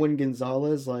Marwin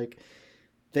Gonzalez. Like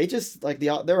they just like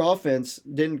their offense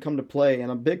didn't come to play,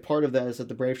 and a big part of that is that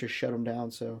the Braves just shut them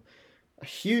down. So a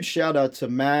huge shout out to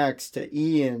Max, to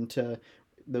Ian, to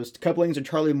those couplings of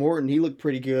Charlie Morton. He looked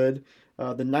pretty good.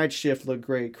 The night shift looked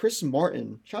great. Chris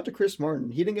Martin, shout out to Chris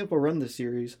Martin. He didn't give up a run this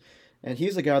series, and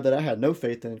he's a guy that I had no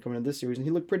faith in coming into this series, and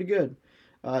he looked pretty good.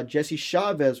 Jesse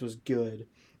Chavez was good.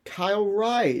 Kyle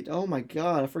Wright, oh my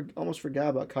God, almost forgot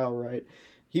about Kyle Wright.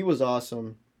 He was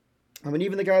awesome. I mean,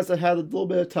 even the guys that had a little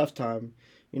bit of tough time,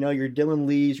 your Dylan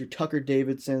Lees, your Tucker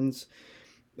Davidsons,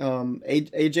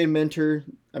 AJ Minter.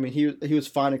 I mean, he was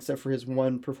fine except for his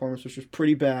one performance, which was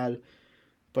pretty bad.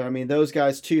 But I mean, those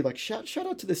guys too. Like shout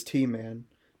out to this team, man.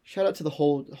 Shout out to the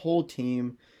whole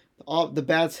team. All the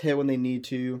bats hit when they need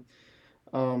to.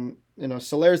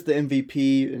 Soler's the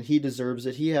MVP, and he deserves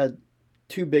it. He had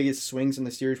two biggest swings in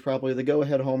the series, probably. The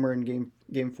go-ahead homer in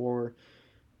game 4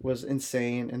 was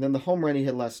insane, and then the home run he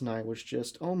hit last night was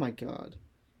just, oh my God.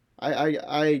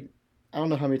 I don't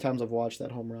know how many times I've watched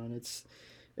that home run. It's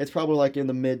probably like in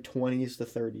the mid 20s to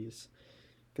 30s,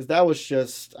 because that was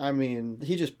just, I mean,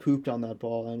 he just pooped on that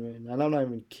ball. I mean, and I'm not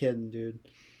even kidding, dude.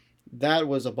 That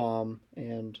was a bomb,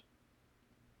 and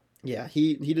yeah,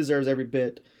 he deserves every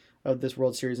bit of this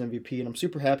World Series MVP, and I'm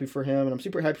super happy for him, and I'm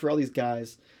super happy for all these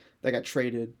guys that got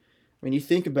traded. I mean, you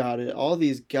think about it, all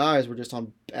these guys were just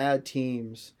on bad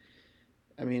teams.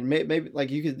 I mean, maybe like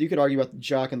you could argue about the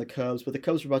Jock and the Cubs, but the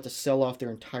Cubs were about to sell off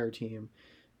their entire team,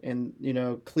 and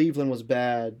Cleveland was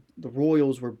bad, the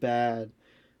Royals were bad.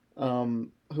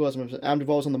 Who else? Adam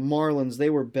Duvall was on the Marlins;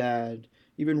 they were bad.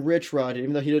 Even Rich Rod,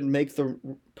 even though he didn't make the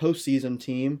postseason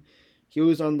team, he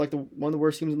was on like one of the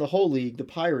worst teams in the whole league, the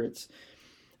Pirates.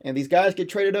 And these guys get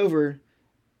traded over,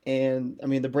 and I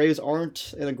mean the Braves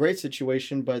aren't in a great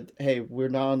situation, but hey, we're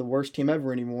not on the worst team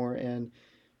ever anymore. And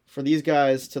for these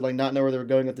guys to like not know where they were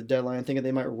going at the deadline, thinking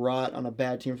they might rot on a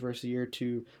bad team for the rest of the year,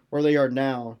 to where they are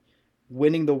now,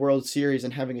 winning the World Series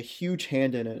and having a huge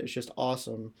hand in it is just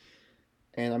awesome.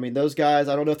 And I mean those guys,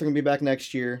 I don't know if they're gonna be back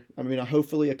next year. I mean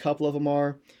hopefully a couple of them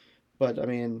are, but I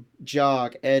mean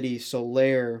Jock, Eddie,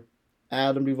 Soler,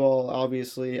 Adam Duvall,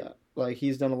 obviously, like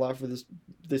he's done a lot for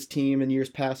this team in years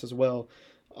past as well.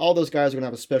 All those guys are gonna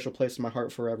have a special place in my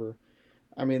heart forever.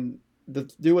 I mean,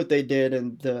 do what they did,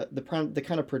 and the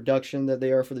kind of production that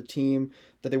they are for the team,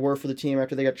 that they were for the team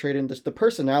after they got traded, and just the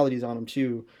personalities on them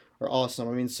too are awesome.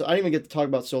 I mean, so I didn't even get to talk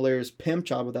about Soler's pimp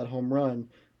job with that home run,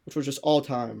 which was just all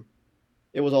time.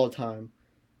 It was all time.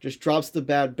 Just drops the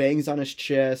bat, bangs on his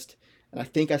chest, and I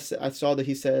think I saw that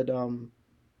he said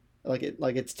like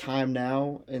it's time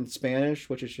now in Spanish,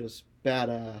 which is just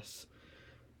badass.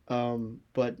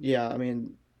 But yeah, I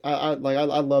mean, I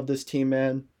love this team,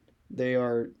 man. They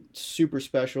are super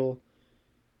special.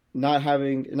 Not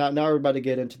everybody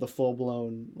get into the full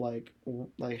blown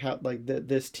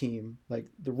this team, like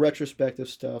the retrospective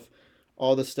stuff,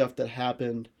 all the stuff that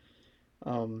happened,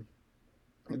 um,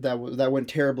 that went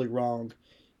terribly wrong,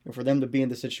 and for them to be in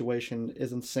this situation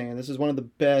is insane. This is one of the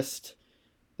best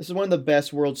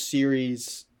World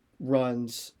Series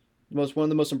runs, one of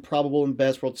the most improbable and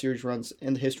best World Series runs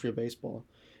in the history of baseball.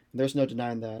 There's no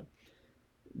denying that.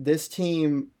 This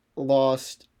team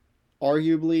lost,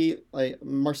 arguably, like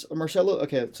Marcelo.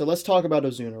 Okay, so let's talk about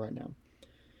Ozuna right now.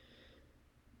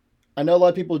 I know a lot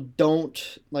of people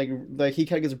don't like he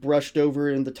kind of gets brushed over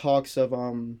in the talks of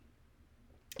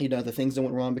the things that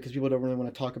went wrong, because people don't really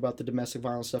want to talk about the domestic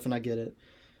violence stuff, and I get it.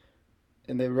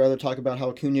 And they'd rather talk about how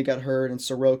Acuna got hurt and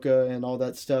Soroka and all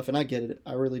that stuff, and I get it.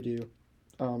 I really do.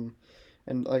 And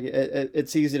like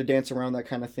it's easy to dance around that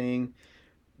kind of thing,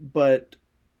 but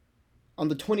on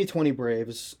the 2020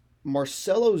 Braves,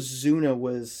 Marcelo Zuna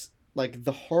was like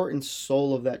the heart and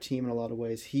soul of that team in a lot of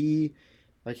ways.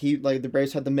 The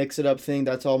Braves had the mix it up thing.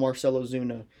 That's all Marcelo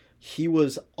Zuna. He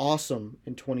was awesome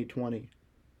in 2020.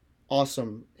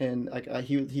 Awesome, and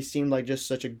he seemed like just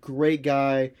such a great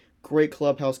guy, great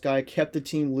clubhouse guy. Kept the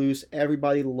team loose.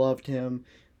 Everybody loved him.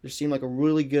 Just seemed like a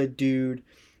really good dude.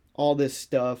 All this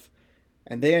stuff,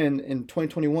 and then in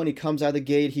 2021 he comes out of the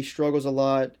gate. He struggles a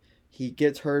lot. He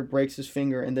gets hurt, breaks his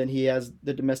finger, and then he has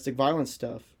the domestic violence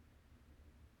stuff.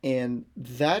 And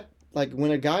that, like,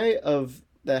 when a guy of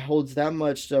that holds that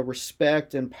much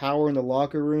respect and power in the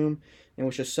locker room, and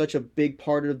was just such a big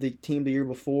part of the team the year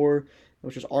before,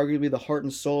 which was arguably the heart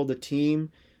and soul of the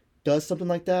team, does something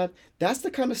like that, that's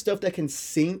the kind of stuff that can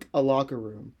sink a locker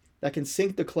room, that can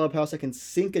sink the clubhouse, that can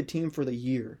sink a team for the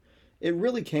year. It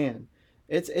really can.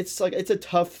 It's like it's a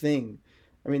tough thing.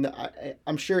 I mean,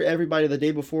 I'm sure everybody the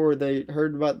day before they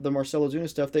heard about the Marcell Ozuna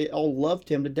stuff, they all loved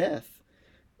him to death.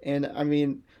 And I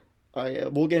mean,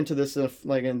 we'll get into this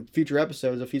like in future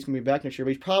episodes if he's gonna be back next year,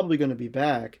 but he's probably gonna be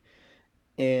back.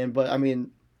 And but I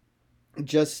mean,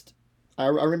 just I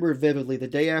remember vividly the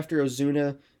day after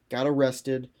Ozuna got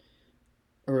arrested,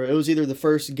 or it was either the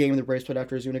first game the Braves played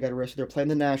after Ozuna got arrested. They're playing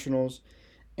the Nationals,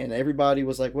 and everybody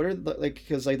was like, "What are the, like?"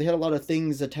 Because like they had a lot of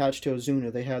things attached to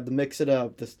Ozuna. They had the mix it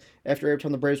up. This after every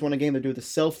time the Braves won a game, they do the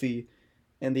selfie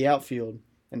in the outfield,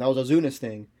 and that was Ozuna's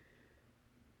thing.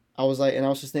 I was like, and I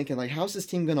was just thinking, like, how's this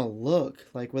team gonna look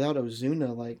like without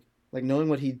Ozuna? Like knowing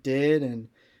what he did and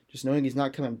just knowing he's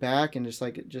not coming back, and just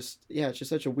like, just yeah, it's just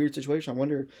such a weird situation. I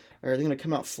wonder, are they gonna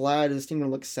come out flat? Is this team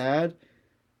gonna look sad?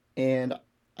 And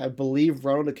I believe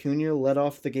Ronald Acuna led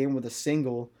off the game with a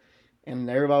single, and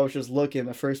everybody was just looking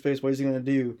at first base. What is he gonna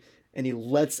do? And he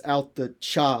lets out the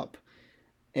chop,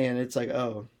 and it's like,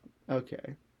 oh,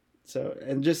 okay. So,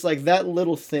 and just like that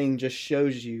little thing just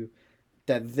shows you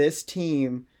that this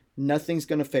team, nothing's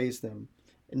going to phase them.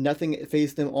 Nothing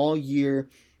phased them all year.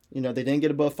 You know, they didn't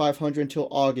get above 500 until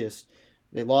August.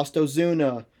 They lost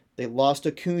Ozuna. They lost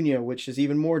Acuna, which is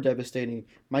even more devastating.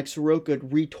 Mike Soroka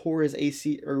retore his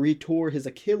retore his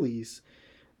Achilles.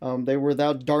 They were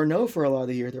without d'Arnaud for a lot of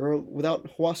the year. They were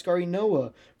without Huascar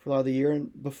Ynoa for a lot of the year.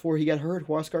 And before he got hurt,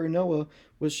 Huascar Ynoa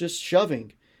was just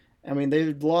shoving. I mean,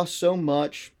 they lost so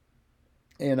much.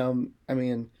 And, I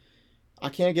mean, I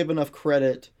can't give enough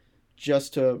credit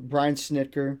just to Brian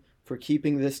Snitker for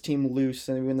keeping this team loose,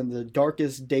 and even in the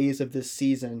darkest days of this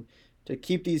season, to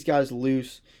keep these guys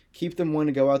loose, keep them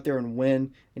wanting to go out there and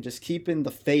win, and just keeping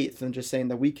the faith and just saying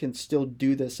that we can still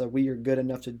do this, that we are good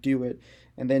enough to do it.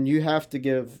 And then you have to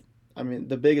give, I mean,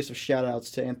 the biggest of shout outs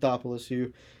to Anthopoulos,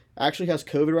 who actually has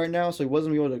COVID right now, so he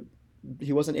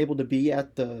wasn't able to be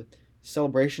at the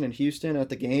celebration in Houston at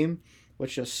the game,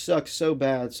 which just sucks so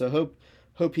bad. So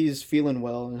hope he's feeling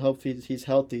well and hope he's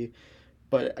healthy.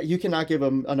 But you cannot give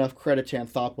him enough credit to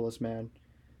Anthopoulos, man.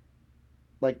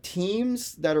 Like,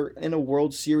 teams that are in a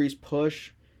World Series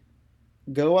push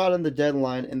go out on the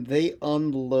deadline and they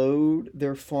unload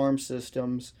their farm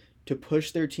systems to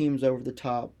push their teams over the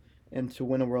top and to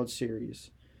win a World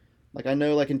Series. Like, I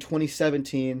know, like, in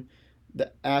 2017,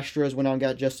 the Astros went out and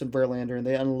got Justin Verlander, and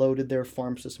they unloaded their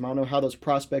farm system. I don't know how those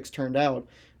prospects turned out,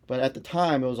 but at the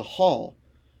time, it was a haul.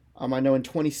 I know in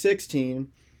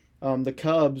 2016, the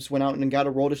Cubs went out and got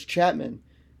Aroldis Chapman,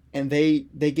 and they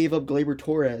gave up Gleyber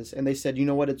Torres, and they said, you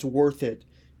know what, it's worth it.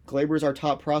 Gleyber's our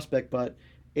top prospect, but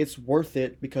it's worth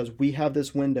it because we have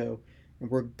this window,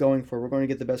 and we're going to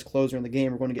get the best closer in the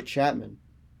game. We're going to get Chapman.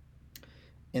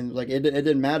 And like it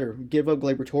didn't matter. Give up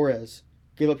Gleyber Torres.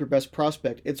 Give up your best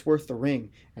prospect. It's worth the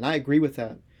ring. And I agree with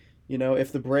that. You know,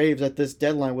 if the Braves at this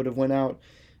deadline would have went out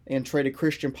and traded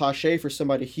Christian Pache for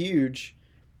somebody huge,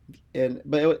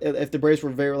 if the Braves were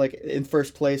very like in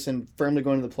first place and firmly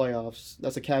going to the playoffs,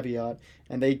 that's a caveat.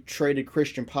 And they traded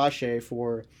Christian Pache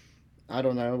for, I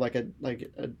don't know, like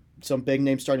some big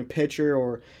name starting pitcher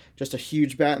or just a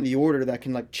huge bat in the order that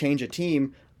can like change a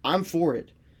team. I'm for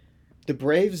it. The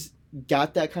Braves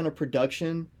got that kind of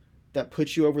production that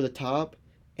puts you over the top,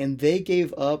 and they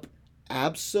gave up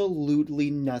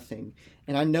absolutely nothing.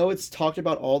 And I know it's talked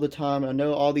about all the time. I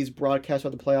know all these broadcasts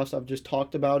about the playoffs, I've just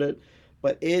talked about it,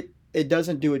 but it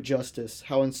doesn't do it justice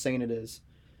how insane it is.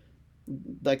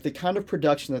 Like the kind of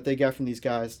production that they got from these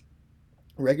guys,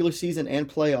 regular season and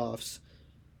playoffs,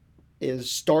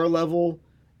 is star level.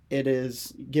 It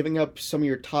is giving up some of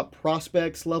your top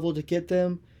prospects level to get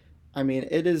them. I mean,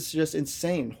 it is just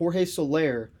insane. Jorge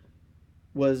Soler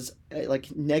was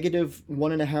like negative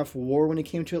 1.5 WAR when he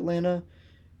came to Atlanta.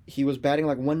 He was batting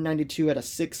like 192 at a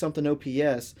 6-something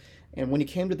OPS, and when he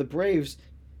came to the Braves,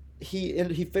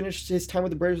 he finished his time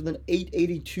with the Braves with an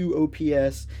 882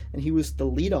 OPS, and he was the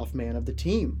leadoff man of the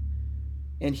team.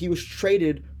 And he was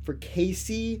traded for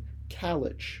Casey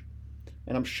Kalich,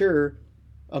 and I'm sure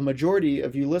a majority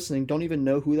of you listening don't even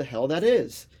know who the hell that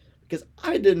is, because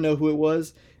I didn't know who it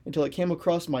was until it came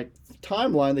across my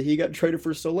timeline that he got traded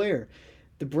for Soler.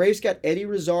 The Braves got Eddie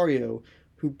Rosario,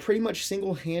 who pretty much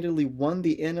single-handedly won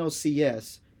the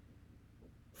NLCS,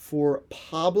 for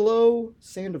Pablo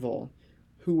Sandoval,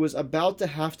 who was about to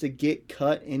have to get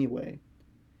cut anyway.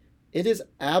 It is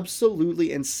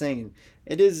absolutely insane.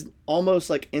 It is almost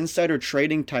like insider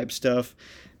trading type stuff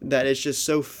that is just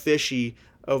so fishy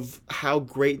of how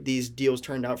great these deals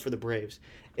turned out for the Braves.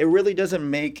 It really doesn't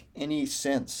make any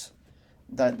sense.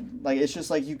 That like it's just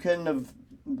like you couldn't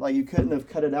have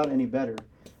cut it out any better.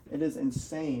 It is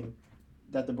insane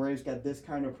that the Braves got this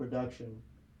kind of production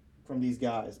from these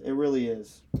guys. It really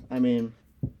is. I mean,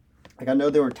 like I know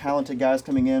there were talented guys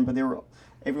coming in, but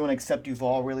everyone except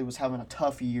Duvall really was having a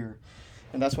tough year,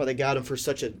 and that's why they got him for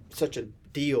such a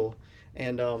deal.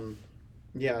 And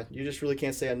yeah, you just really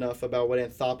can't say enough about what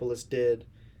Anthopoulos did,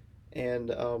 and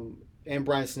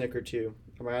Brian Snicker too.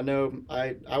 I mean, I know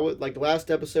I would like the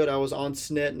last episode I was on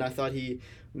Snit and I thought he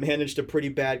managed a pretty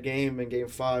bad game in Game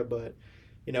 5, but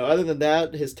other than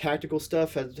that, his tactical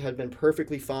stuff had been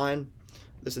perfectly fine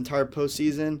this entire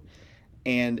postseason,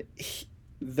 and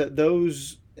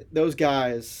those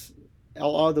guys,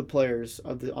 all of the players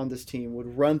on this team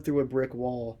would run through a brick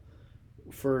wall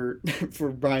for for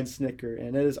Brian Snicker,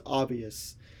 and it is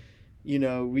obvious.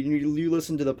 When you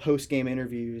listen to the post game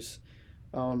interviews,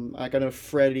 like I know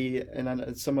Freddie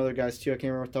and some other guys too. I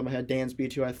can't remember off the top of my head. Dansby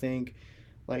too, I think.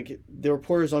 Like the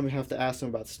reporters don't even have to ask them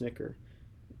about Snicker.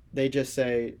 They just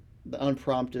say the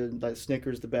unprompted that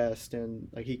Snicker's the best, and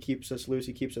like he keeps us loose,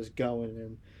 he keeps us going,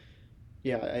 and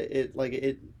yeah,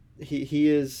 he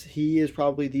is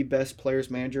probably the best players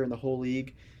manager in the whole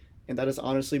league, and that is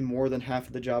honestly more than half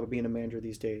of the job of being a manager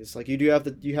these days. Like you had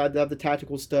to have the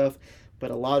tactical stuff,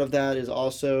 but a lot of that is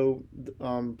also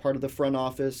part of the front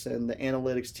office and the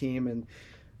analytics team, and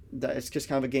that it's just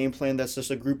kind of a game plan that's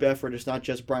just a group effort. It's not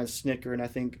just Brian Snicker, and I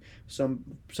think some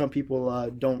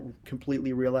people don't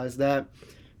completely realize that.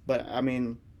 But I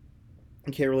mean,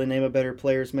 I can't really name a better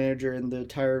players manager in the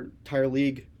entire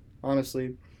league,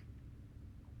 honestly.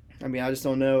 I mean, I just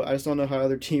don't know. I just don't know how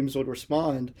other teams would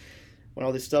respond when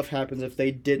all this stuff happens if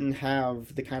they didn't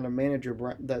have the kind of manager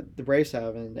that the Braves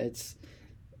have, and it's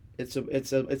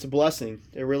a blessing.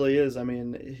 It really is. I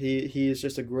mean, he is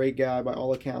just a great guy by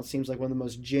all accounts. Seems like one of the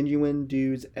most genuine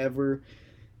dudes ever,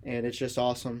 and it's just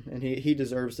awesome. And he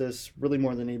deserves this really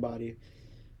more than anybody.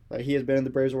 Like he has been in the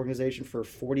Braves organization for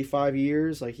 45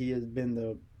 years. Like he has been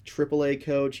the AAA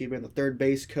coach. He's been the third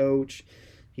base coach.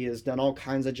 He has done all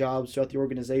kinds of jobs throughout the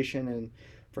organization, and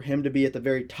for him to be at the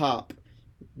very top,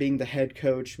 being the head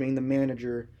coach, being the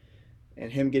manager,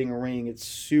 and him getting a ring, it's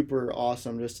super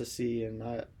awesome just to see.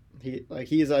 And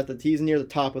he's near the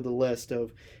top of the list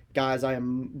of guys I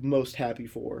am most happy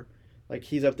for. Like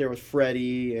he's up there with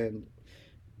Freddie, and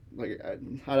like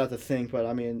I'd have to think, but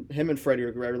I mean him and Freddie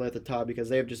are really at the top because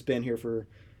they have just been here for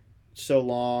so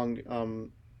long.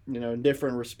 In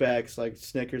different respects. Like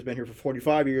Snicker's been here for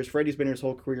 45 years. Freddie's been here his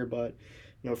whole career, but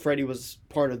Freddie was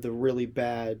part of the really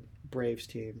bad Braves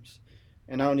teams.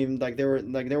 And I don't even they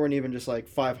weren't even just like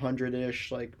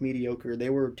 500-ish, like mediocre. They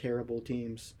were terrible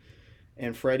teams.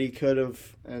 And Freddie could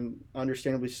have, and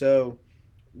understandably so,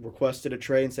 requested a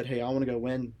trade and said, "Hey, I want to go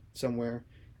win somewhere.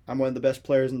 I'm one of the best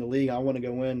players in the league. I want to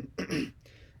go win."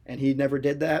 And he never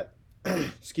did that.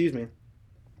 Excuse me.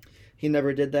 He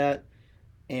never did that.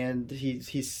 And he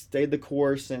stayed the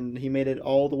course, and he made it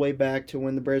all the way back to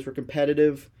when the Braves were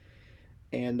competitive.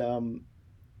 And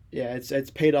yeah, it's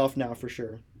paid off now for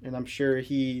sure. And I'm sure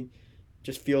he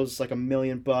just feels like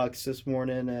 $1,000,000 this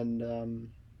morning. And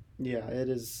yeah, it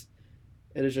is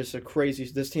just a crazy.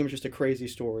 This team is just a crazy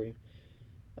story.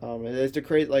 It's a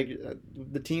crazy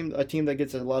a team that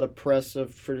gets a lot of press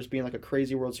for just being like a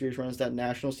crazy World Series run is that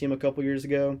Nationals team a couple years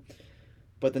ago.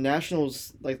 But the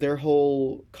Nationals, like their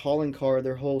whole calling card,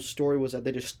 their whole story was that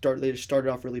they just started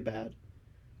off really bad.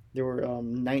 They were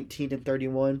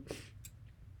 19-31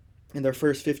 in their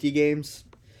first 50 games,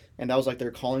 and that was like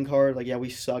their calling card. Like, yeah, we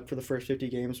sucked for the first 50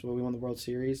 games, but we won the World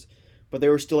Series. But they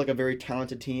were still like a very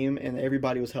talented team, and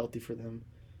everybody was healthy for them.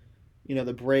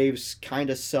 The Braves kind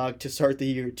of sucked to start the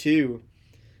year too.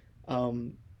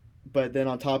 But then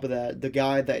on top of that, the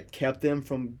guy that kept them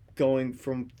from going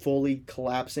from fully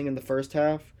collapsing in the first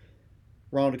half,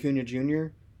 Ronald Acuna Jr.,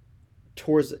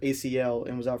 tore his ACL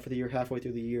and was out for the year halfway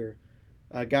through the year.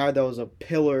 A guy that was a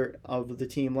pillar of the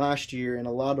team last year in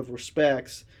a lot of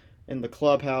respects in the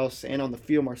clubhouse and on the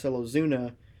field, Marcell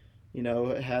Ozuna,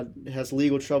 has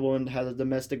legal trouble and has a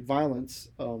domestic violence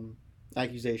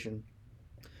accusation.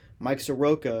 Mike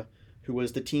Soroka, who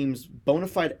was the team's bona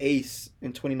fide ace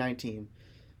in 2019,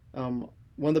 one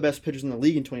of the best pitchers in the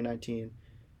league in 2019,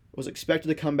 was expected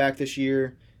to come back this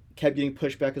year, kept getting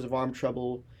pushed back because of arm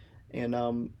trouble, and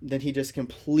then he just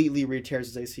completely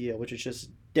re-tears his ACL, which is just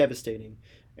devastating.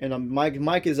 And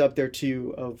Mike is up there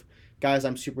too of guys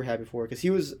I'm super happy for because he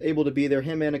was able to be there.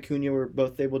 Him and Acuna were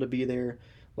both able to be there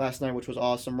last night, which was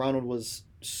awesome. Ronald was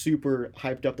super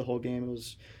hyped up the whole game. It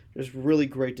was just really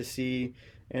great to see.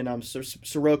 And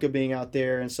Soroka being out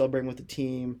there and celebrating with the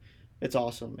team It's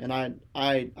awesome, and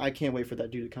I can't wait for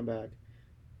that dude to come back.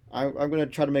 I'm gonna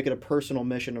try to make it a personal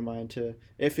mission of mine to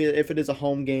if it is a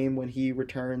home game when he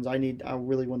returns, I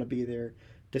really want to be there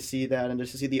to see that and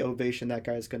just to see the ovation that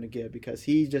guy's gonna get because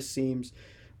he just seems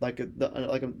like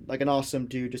an awesome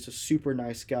dude, just a super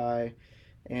nice guy,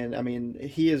 and I mean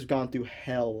he has gone through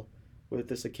hell with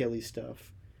this Achilles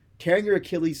stuff. Tearing your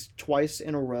Achilles twice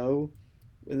in a row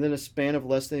within a span of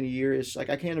less than a year is like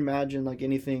I can't imagine like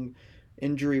anything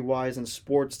injury wise in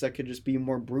sports that could just be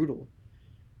more brutal.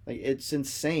 Like it's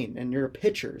insane, and you're a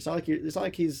pitcher. It's not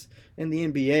like he's in the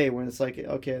NBA when it's like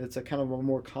okay, it's a kind of a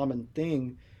more common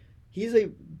thing. He's a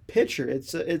pitcher.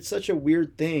 It's such a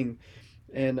weird thing,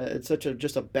 and it's such a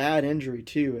just a bad injury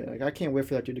too. Like I can't wait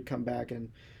for that dude to come back,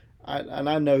 and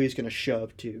I know he's gonna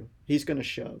shove too. He's gonna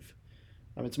shove.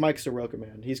 I mean, it's Mike Soroka,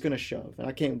 man. He's gonna shove, and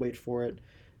I can't wait for it.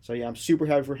 So yeah, I'm super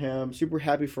happy for him. Super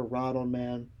happy for Ronald,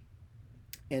 man.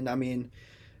 And I mean,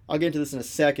 I'll get into this in a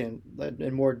second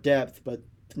in more depth, but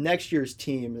next year's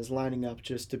team is lining up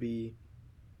just to be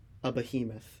a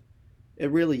behemoth.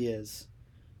 It really is.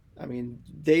 I mean,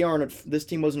 they aren't. This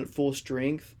team wasn't at full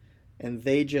strength, and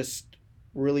they just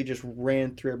really just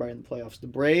ran through everybody in the playoffs. The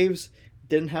Braves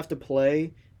didn't have to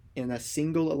play in a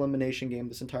single elimination game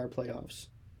this entire playoffs.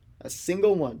 A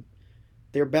single one.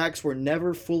 Their backs were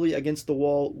never fully against the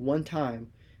wall one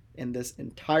time in this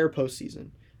entire postseason.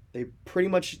 They pretty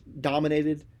much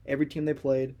dominated every team they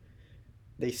played.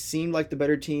 They seemed like the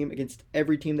better team against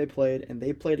every team they played, and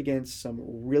they played against some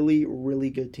really, really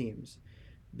good teams.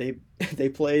 They they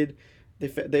played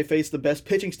they faced the best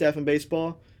pitching staff in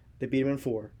baseball. They beat them in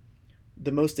four.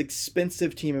 The most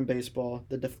expensive team in baseball,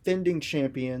 the defending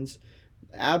champions,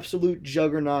 absolute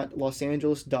juggernaut Los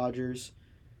Angeles Dodgers.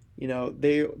 You know,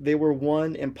 they were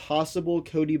one impossible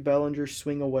Cody Bellinger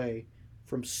swing away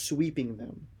from sweeping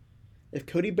them. If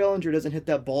Cody Bellinger doesn't hit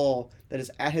that ball that is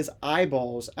at his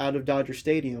eyeballs out of Dodger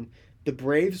Stadium, the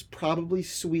Braves probably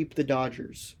sweep the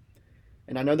Dodgers.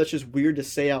 And I know that's just weird to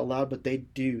say out loud, but they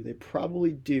do. They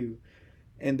probably do.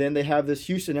 And then they have this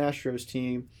Houston Astros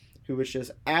team who is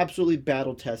just absolutely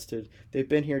battle tested. They've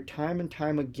been here time and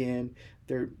time again.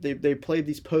 They played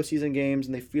these postseason games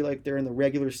and they feel like they're in the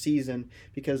regular season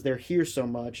because they're here so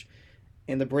much.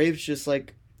 And the Braves just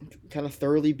like kind of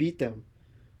thoroughly beat them.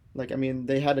 Like I mean,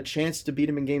 they had a chance to beat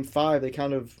them in Game 5. They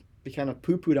kind of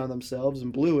poo-pooed on themselves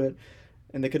and blew it,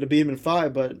 and they could have beat them in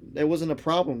 5, but it wasn't a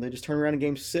problem. They just turned around in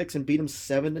Game 6 and beat them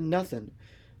 7-0.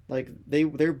 Like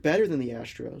they're better than the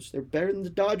Astros. They're better than the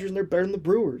Dodgers, and they're better than the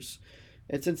Brewers.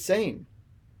 It's insane.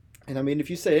 And I mean, if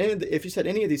you said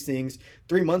any of these things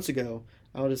 3 months ago,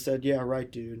 I would have said, yeah,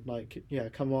 right, dude. Like, yeah,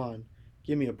 come on,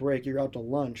 give me a break. You're out to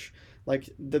lunch. Like,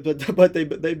 but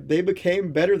they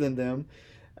became better than them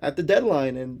at the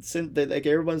deadline, and since like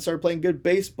everyone started playing good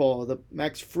baseball, the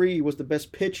Max Free was the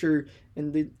best pitcher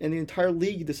in the entire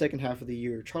league the second half of the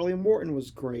year. Charlie Morton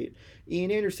was great. Ian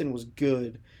Anderson was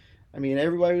good. I mean,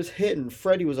 everybody was hitting.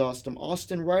 Freddie was awesome.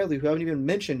 Austin Riley, who I haven't even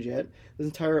mentioned yet this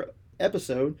entire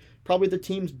episode, probably the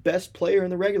team's best player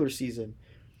in the regular season.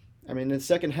 I mean, in the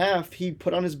second half, he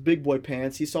put on his big boy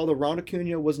pants. He saw that Ron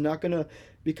Acuna was not going to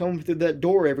be coming through that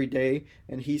door every day,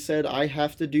 and he said, I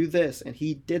have to do this. And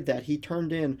he did that. He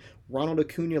turned in Ronald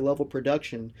Acuna level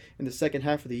production in the second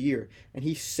half of the year, and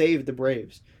he saved the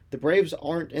Braves. The Braves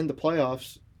aren't in the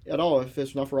playoffs at all if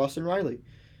it's not for Austin Riley.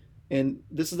 And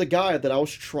this is the guy that I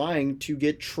was trying to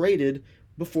get traded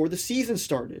before the season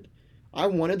started. I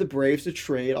wanted the Braves to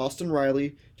trade Austin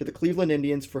Riley to the Cleveland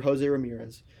Indians for Jose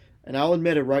Ramirez. And I'll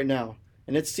admit it right now.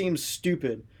 And it seems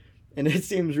stupid. And it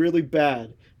seems really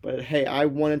bad. But hey, I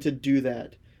wanted to do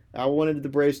that. I wanted the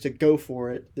Braves to go for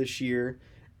it this year.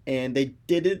 And they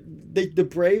did it. The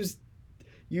Braves,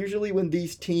 usually when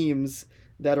these teams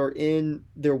that are in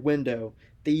their window,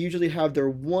 they usually have their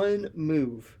one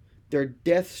move, their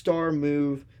Death Star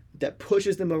move that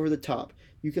pushes them over the top.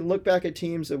 You can look back at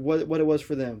teams of what it was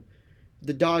for them.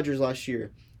 The Dodgers last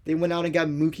year, they went out and got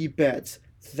Mookie Betts.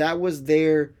 That was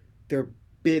their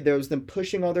bid. That was them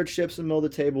pushing all their chips in the middle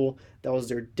of the table. That was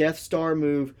their Death Star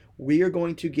move. We are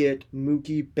going to get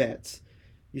Mookie Betts.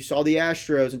 You saw the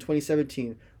Astros in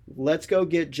 2017. Let's go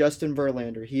get Justin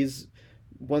Verlander. He's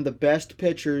one of the best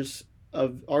pitchers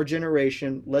of our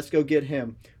generation. Let's go get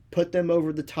him. Put them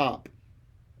over the top.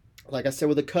 Like I said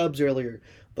with the Cubs earlier,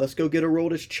 let's go get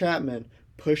Aroldis Chapman.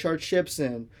 Push our chips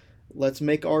in. Let's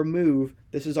make our move.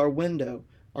 This is our window.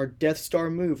 Our Death Star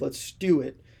move. Let's do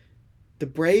it. The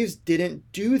Braves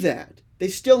didn't do that. They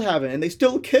still haven't, and they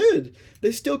still could.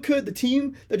 They still could. The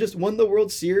team that just won the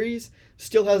World Series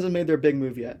still hasn't made their big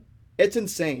move yet. It's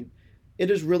insane. It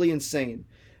is really insane.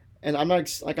 And I'm not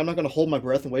going to hold my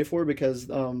breath and wait for it because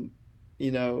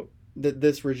that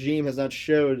this regime has not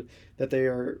showed that they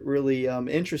are really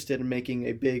interested in making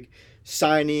a big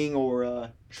signing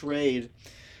or trade.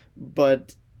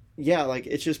 But yeah, like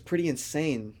it's just pretty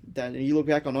insane that you look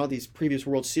back on all these previous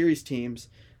World Series teams,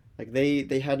 like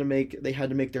they had to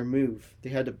make their move. They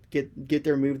had to get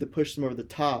their move to push them over the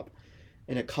top,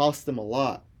 and it cost them a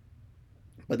lot.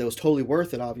 But it was totally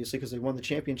worth it, obviously, because they won the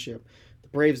championship. The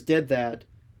Braves did that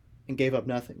and gave up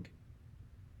nothing.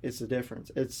 It's the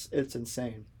difference. It's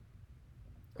insane.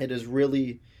 It is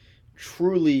really,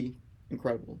 truly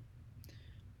incredible.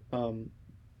 Um,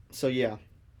 so yeah,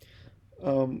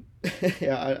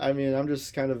 yeah. I mean, I'm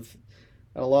just kind of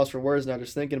at a loss for words now,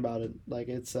 just thinking about it. Like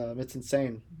it's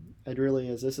insane. It really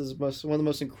is. This is one of the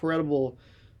most incredible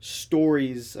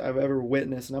stories I've ever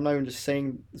witnessed, and I'm not even just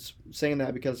saying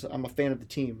that because I'm a fan of the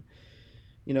team.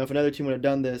 You know, if another team would have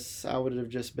done this, I would have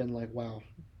just been like, wow,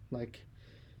 like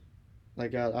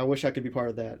I wish I could be part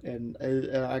of that, and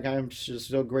I'm just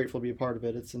so grateful to be a part of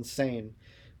it. It's insane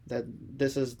that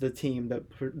this is the team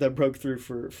that broke through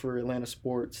for Atlanta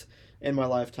sports in my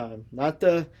lifetime. Not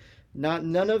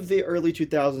none of the early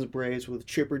 2000s Braves with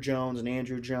Chipper Jones and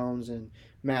Andrew Jones and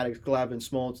Maddox, Glavine,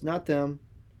 Smoltz. Not them.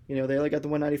 You know, they only got the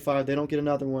 195. They don't get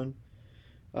another one.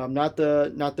 Not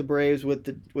the Braves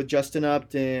with Justin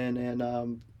Upton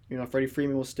and you know, Freddie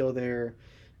Freeman was still there,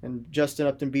 and Justin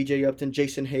Upton, B.J. Upton,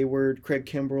 Jason Hayward, Craig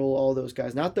Kimbrell, all those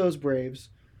guys. Not those Braves.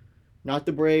 Not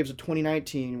the Braves of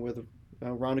 2019 with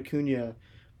Ron Acuna.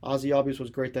 Ozzie Albies was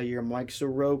great that year. Mike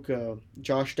Soroka,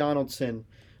 Josh Donaldson.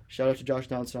 Shout out to Josh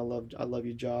Donaldson. I love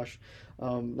you, Josh.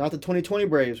 Not the 2020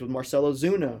 Braves with Marcell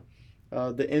Ozuna.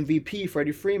 The MVP,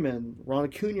 Freddie Freeman. Ron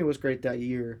Acuna was great that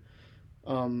year.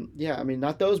 Yeah, I mean,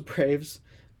 not those Braves,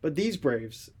 but these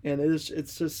Braves. And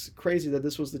it's just crazy that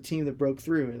this was the team that broke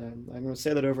through. And I'm going to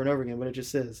say that over and over again, but it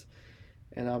just is.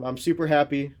 And I'm super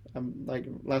happy. I'm like,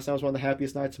 last night was one of the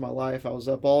happiest nights of my life. I was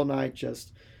up all night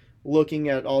just looking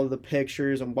at all of the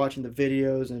pictures and watching the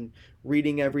videos and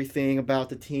reading everything about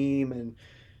the team and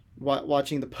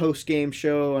watching the post-game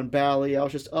show on Bally. I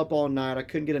was just up all night. I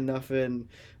couldn't get enough of it. And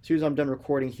as soon as I'm done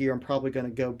recording here, I'm probably going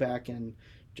to go back and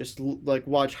just like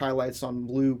watch highlights on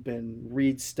loop and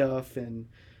read stuff and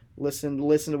listen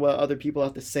to what other people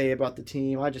have to say about the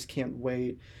team. I just can't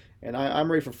wait. And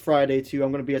I'm ready for Friday too.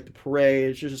 I'm going to be at the parade.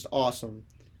 It's just awesome.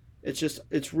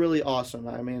 It's really awesome.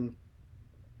 I mean,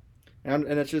 and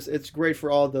it's great for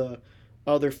all the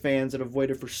other fans that have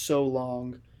waited for so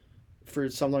long for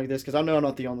something like this, because I know I'm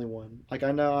not the only one. Like,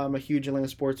 I know I'm a huge Atlanta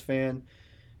sports fan,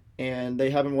 and they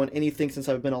haven't won anything since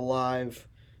I've been alive,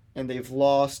 and they've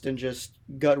lost in just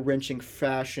gut-wrenching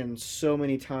fashion so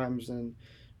many times in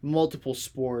multiple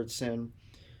sports. And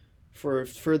for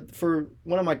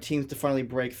one of my teams to finally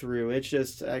break through, it's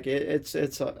just like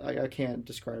I can't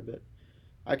describe it.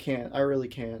 I really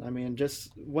can't. I mean,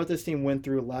 just what this team went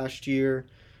through last year,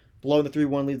 blowing the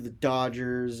 3-1 lead to the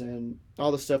Dodgers, and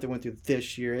all the stuff they went through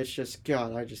this year. It's just,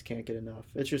 God, I just can't get enough.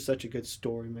 It's just such a good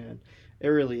story, man. It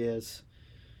really is.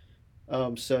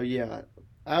 So yeah,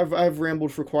 I've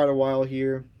rambled for quite a while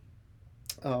here.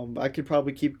 I could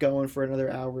probably keep going for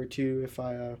another hour or two if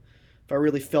I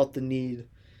really felt the need.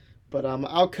 But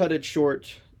I'll cut it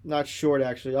short. Not short,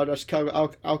 actually.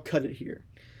 I'll cut it here.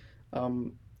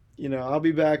 You know, I'll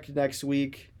be back next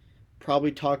week.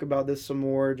 Probably talk about this some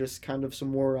more, just kind of some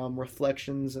more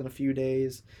reflections in a few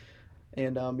days.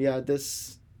 And yeah,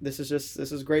 this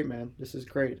is great, man. This is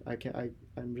great.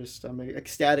 I'm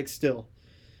ecstatic still.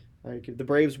 Like, the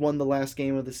Braves won the last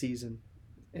game of the season,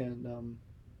 and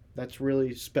that's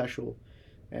really special,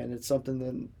 and it's something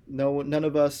that none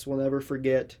of us will ever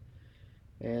forget.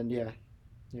 And yeah,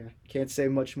 can't say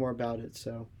much more about it.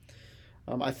 So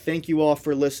I thank you all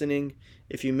for listening.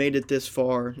 If you made it this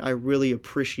far, I really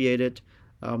appreciate it.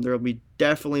 There will be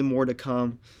definitely more to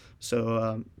come.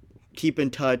 So keep in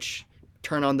touch,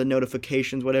 turn on the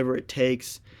notifications, whatever it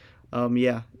takes.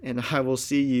 Yeah, and I will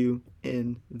see you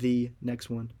in the next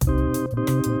one.